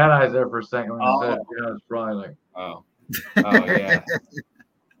you sad eyes there for a second when you said, it's probably like, oh, yeah.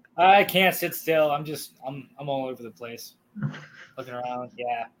 I can't sit still. I'm all over the place. Looking around.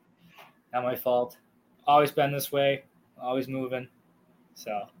 Yeah. Not my fault. Always been this way. Always moving.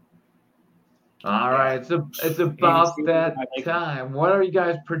 So. All right. It's about that time. What are you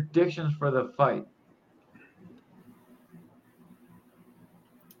guys' predictions for the fight?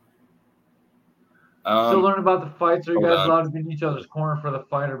 Still learning about the fights. Are you guys allowed to be in each other's corner for the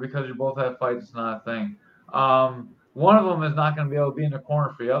fight, or because you both have fights, it's not a thing? One of them is not going to be able to be in the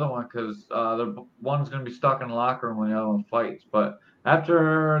corner for the other one because the one's going to be stuck in the locker room when the other one fights. But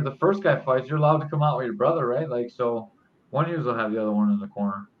after the first guy fights, you're allowed to come out with your brother, right? Like, so one of you will have the other one in the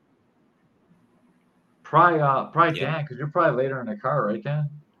corner. Probably Dan, because you're probably later in the car, right, Dan?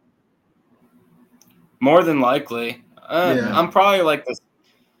 More than likely. Yeah. I'm probably like this.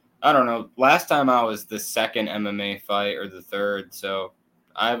 I don't know. Last time I was the second MMA fight or the third, so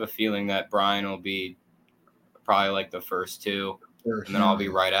I have a feeling that Brian will be probably like the first two, and then I'll be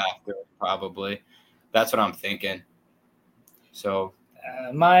right after, probably. That's what I'm thinking. So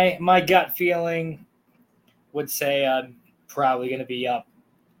my gut feeling would say I'm probably going to be up,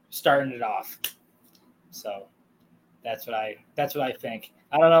 starting it off. So that's what I think.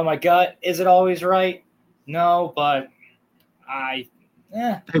 I don't know. My gut, is it always right? No, but maybe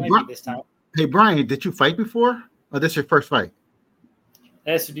this time. Hey, Brian, did you fight before? Or this your first fight?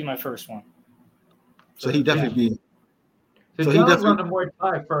 This would be my first one. So he definitely be. So he definitely run the Muay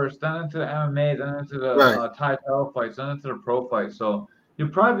Thai first, then into the MMA, then into the Thai title fights, then into the pro fight. So you'll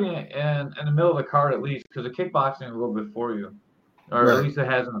probably be in the middle of the card at least, because the kickboxing is a little bit for you, or at least it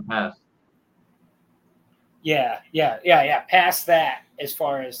has in the past. Yeah. Past that, as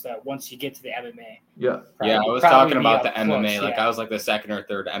far as once you get to the MMA. Yeah. I was talking about the MMA. Close, I was like the second or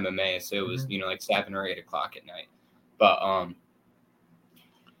third MMA, so it was like 7 or 8 o'clock at night. But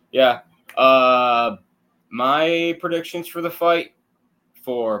my predictions for the fight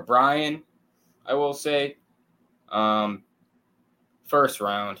for Brian, I will say, first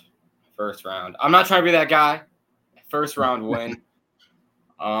round. I'm not trying to be that guy. First round win.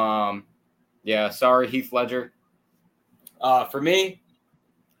 Sorry, Heath Ledger. For me,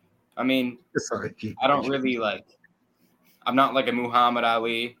 I mean, I don't really I'm not like a Muhammad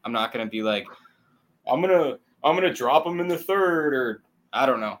Ali. I'm not gonna be like, I'm gonna drop him in the third, or I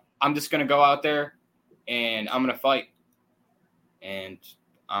don't know. I'm just gonna go out there and I'm gonna fight, and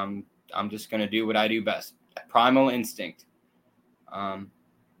I'm I'm just gonna do what I do best. Primal instinct. I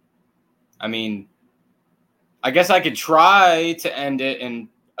mean, I guess I could try to end it in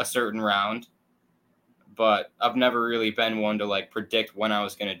a certain round, but I've never really been one to like predict when I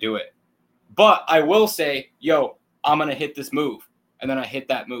was going to do it. But I will say, yo, I'm going to hit this move. And then I hit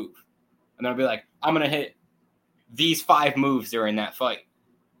that move. And then I'll be like, I'm going to hit these 5 moves during that fight.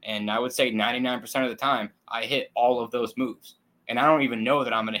 And I would say 99% of the time, I hit all of those moves. And I don't even know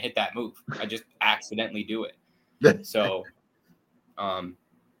that I'm going to hit that move. I just accidentally do it. So,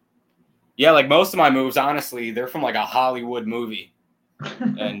 yeah, like most of my moves, honestly, they're from like a Hollywood movie.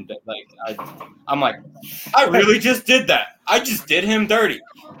 And like, I'm like, I really just did that. I just did him dirty.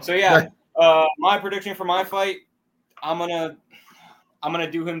 So yeah, my prediction for my fight, I'm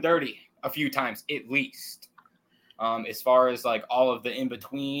gonna do him dirty a few times at least. As far as like all of the in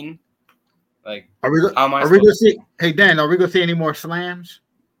between, like, are we gonna see? Hey Dan, are we gonna see any more slams?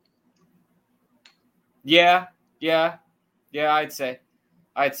 Yeah, I'd say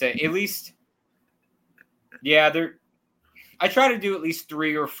at least. Yeah, I try to do at least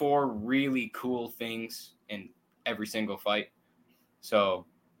 3 or 4 really cool things in every single fight. So,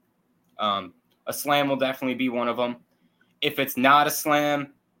 a slam will definitely be one of them. If it's not a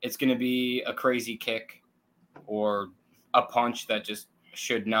slam, it's going to be a crazy kick or a punch that just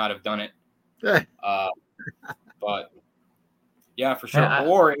should not have done it. But yeah, for sure.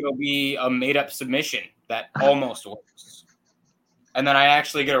 Or it'll be a made-up submission that almost works. And then I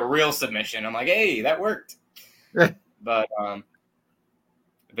actually get a real submission. I'm like, hey, that worked. But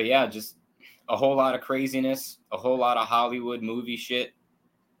yeah, just a whole lot of craziness, a whole lot of Hollywood movie shit.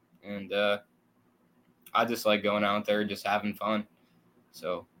 And I just like going out there just having fun.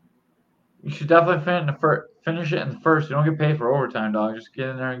 So you should definitely finish it in the first. You don't get paid for overtime, dog. Just get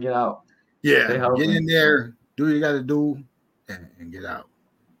in there and get out. Yeah, get in there, do what you got to do, and get out.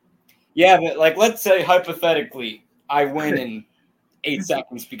 Yeah, but like, let's say hypothetically, I win in 8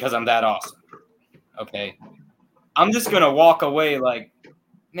 seconds because I'm that awesome. Okay. I'm just going to walk away like,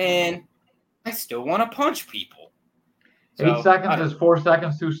 man, I still want to punch people. 8 seconds is 4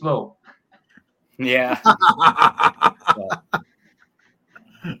 seconds too slow. Yeah.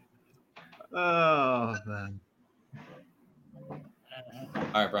 Oh, man.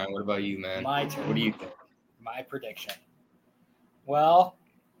 All right, Brian, what about you, man? My turn. What do you think? My prediction. Well,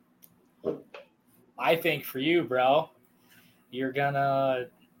 I think for you, bro, you're gonna.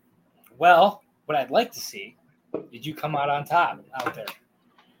 Well, what I'd like to see, did you come out on top out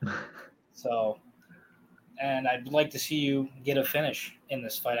there? So, and I'd like to see you get a finish in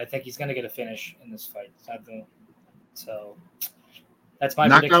this fight. I think he's gonna get a finish in this fight. So, that's my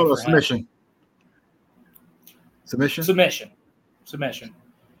prediction. Knockout or submission? Submission.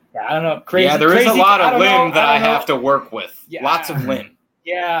 Yeah, I don't know. Crazy. Yeah, there is a lot of limb that I have to work with. Yeah. Lots of limb.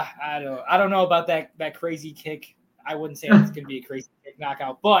 Yeah, I don't know about that crazy kick. I wouldn't say it's gonna be a crazy kick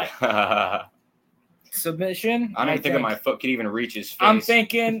knockout, but submission. I don't think that my foot could even reach his face. I'm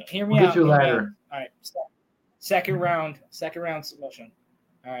thinking. Hear me out. Get you ladder. All right, second round submission.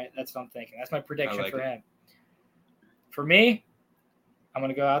 All right, that's what I'm thinking. That's my prediction for him. For me, I'm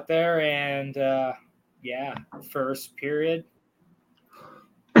gonna go out there and first period.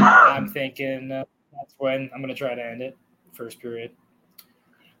 I'm thinking that's when I'm gonna try to end it. First period.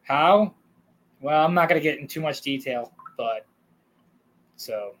 How? Well, I'm not gonna get into too much detail, but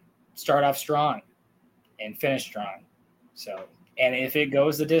so start off strong and finish strong. So, and if it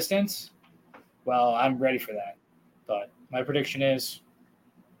goes the distance, well, I'm ready for that. But my prediction is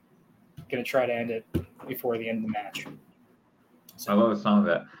going to try to end it before the end of the match. So, I love the sound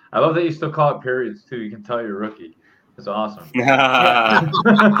of that. I love that you still call it periods, too. You can tell you're a rookie. That's awesome.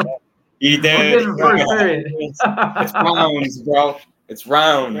 You did. It's rounds, bro. It's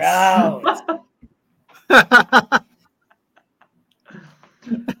rounds.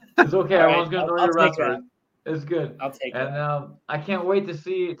 It's okay. All right, Everyone's going to know your record. It's good. I'll take it. And I can't wait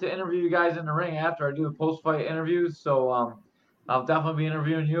to interview you guys in the ring after I do the post-fight interviews. So I'll definitely be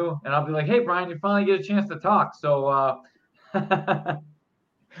interviewing you, and I'll be like, "Hey, Brian, you finally get a chance to talk." So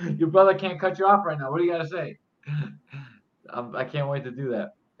your brother can't cut you off right now. What do you got to say? I can't wait to do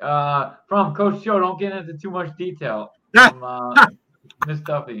that. From Coach Joe, don't get into too much detail. Miss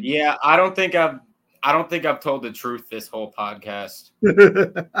Duffy. Yeah, I don't think I've told the truth this whole podcast.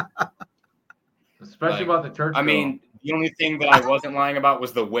 Especially about the church. I mean, the only thing that I wasn't lying about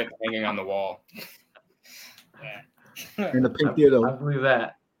was the whip hanging on the wall. In the pink theater. I believe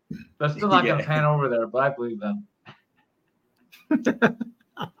that. That's still not going to pan over there, but I believe them.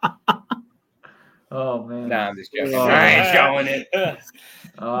 Oh, man. Nah, I'm just joking. I ain't showing it.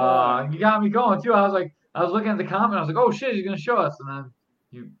 You got me going, too. I was looking at the comment. I was like, oh, shit, he's going to show us. And then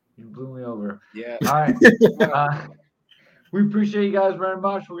you You blew me over. Yeah. All right. We appreciate you guys very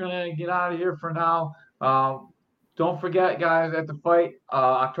much. We're gonna get out of here for now. Don't forget, guys, at the fight,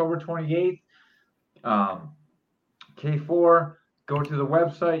 October 28th, K4. Go to the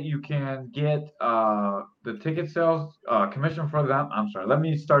website. You can get the ticket sales commission for them. I'm sorry. Let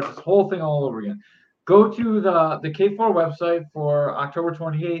me start this whole thing all over again. Go to the K4 website for October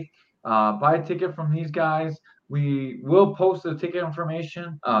 28th. Buy a ticket from these guys. We will post the ticket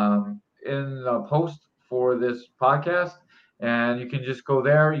information in the post for this podcast, and you can just go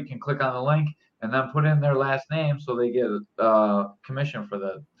there. You can click on the link and then put in their last name so they get commission for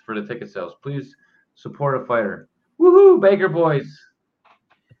the ticket sales. Please support a fighter. Woohoo, Baker boys.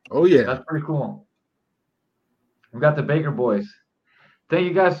 Oh yeah. That's pretty cool. We got the Baker boys. Thank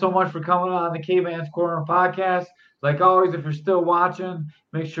you guys so much for coming on the Caveman's Corner podcast. Like always, if you're still watching,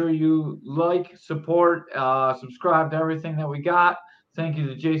 make sure you like, support, subscribe to everything that we got. Thank you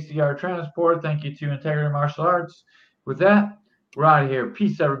to JCR Transport. Thank you to Integrity Martial Arts. With that, we're out of here.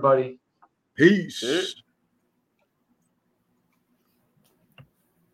 Peace, everybody. Peace.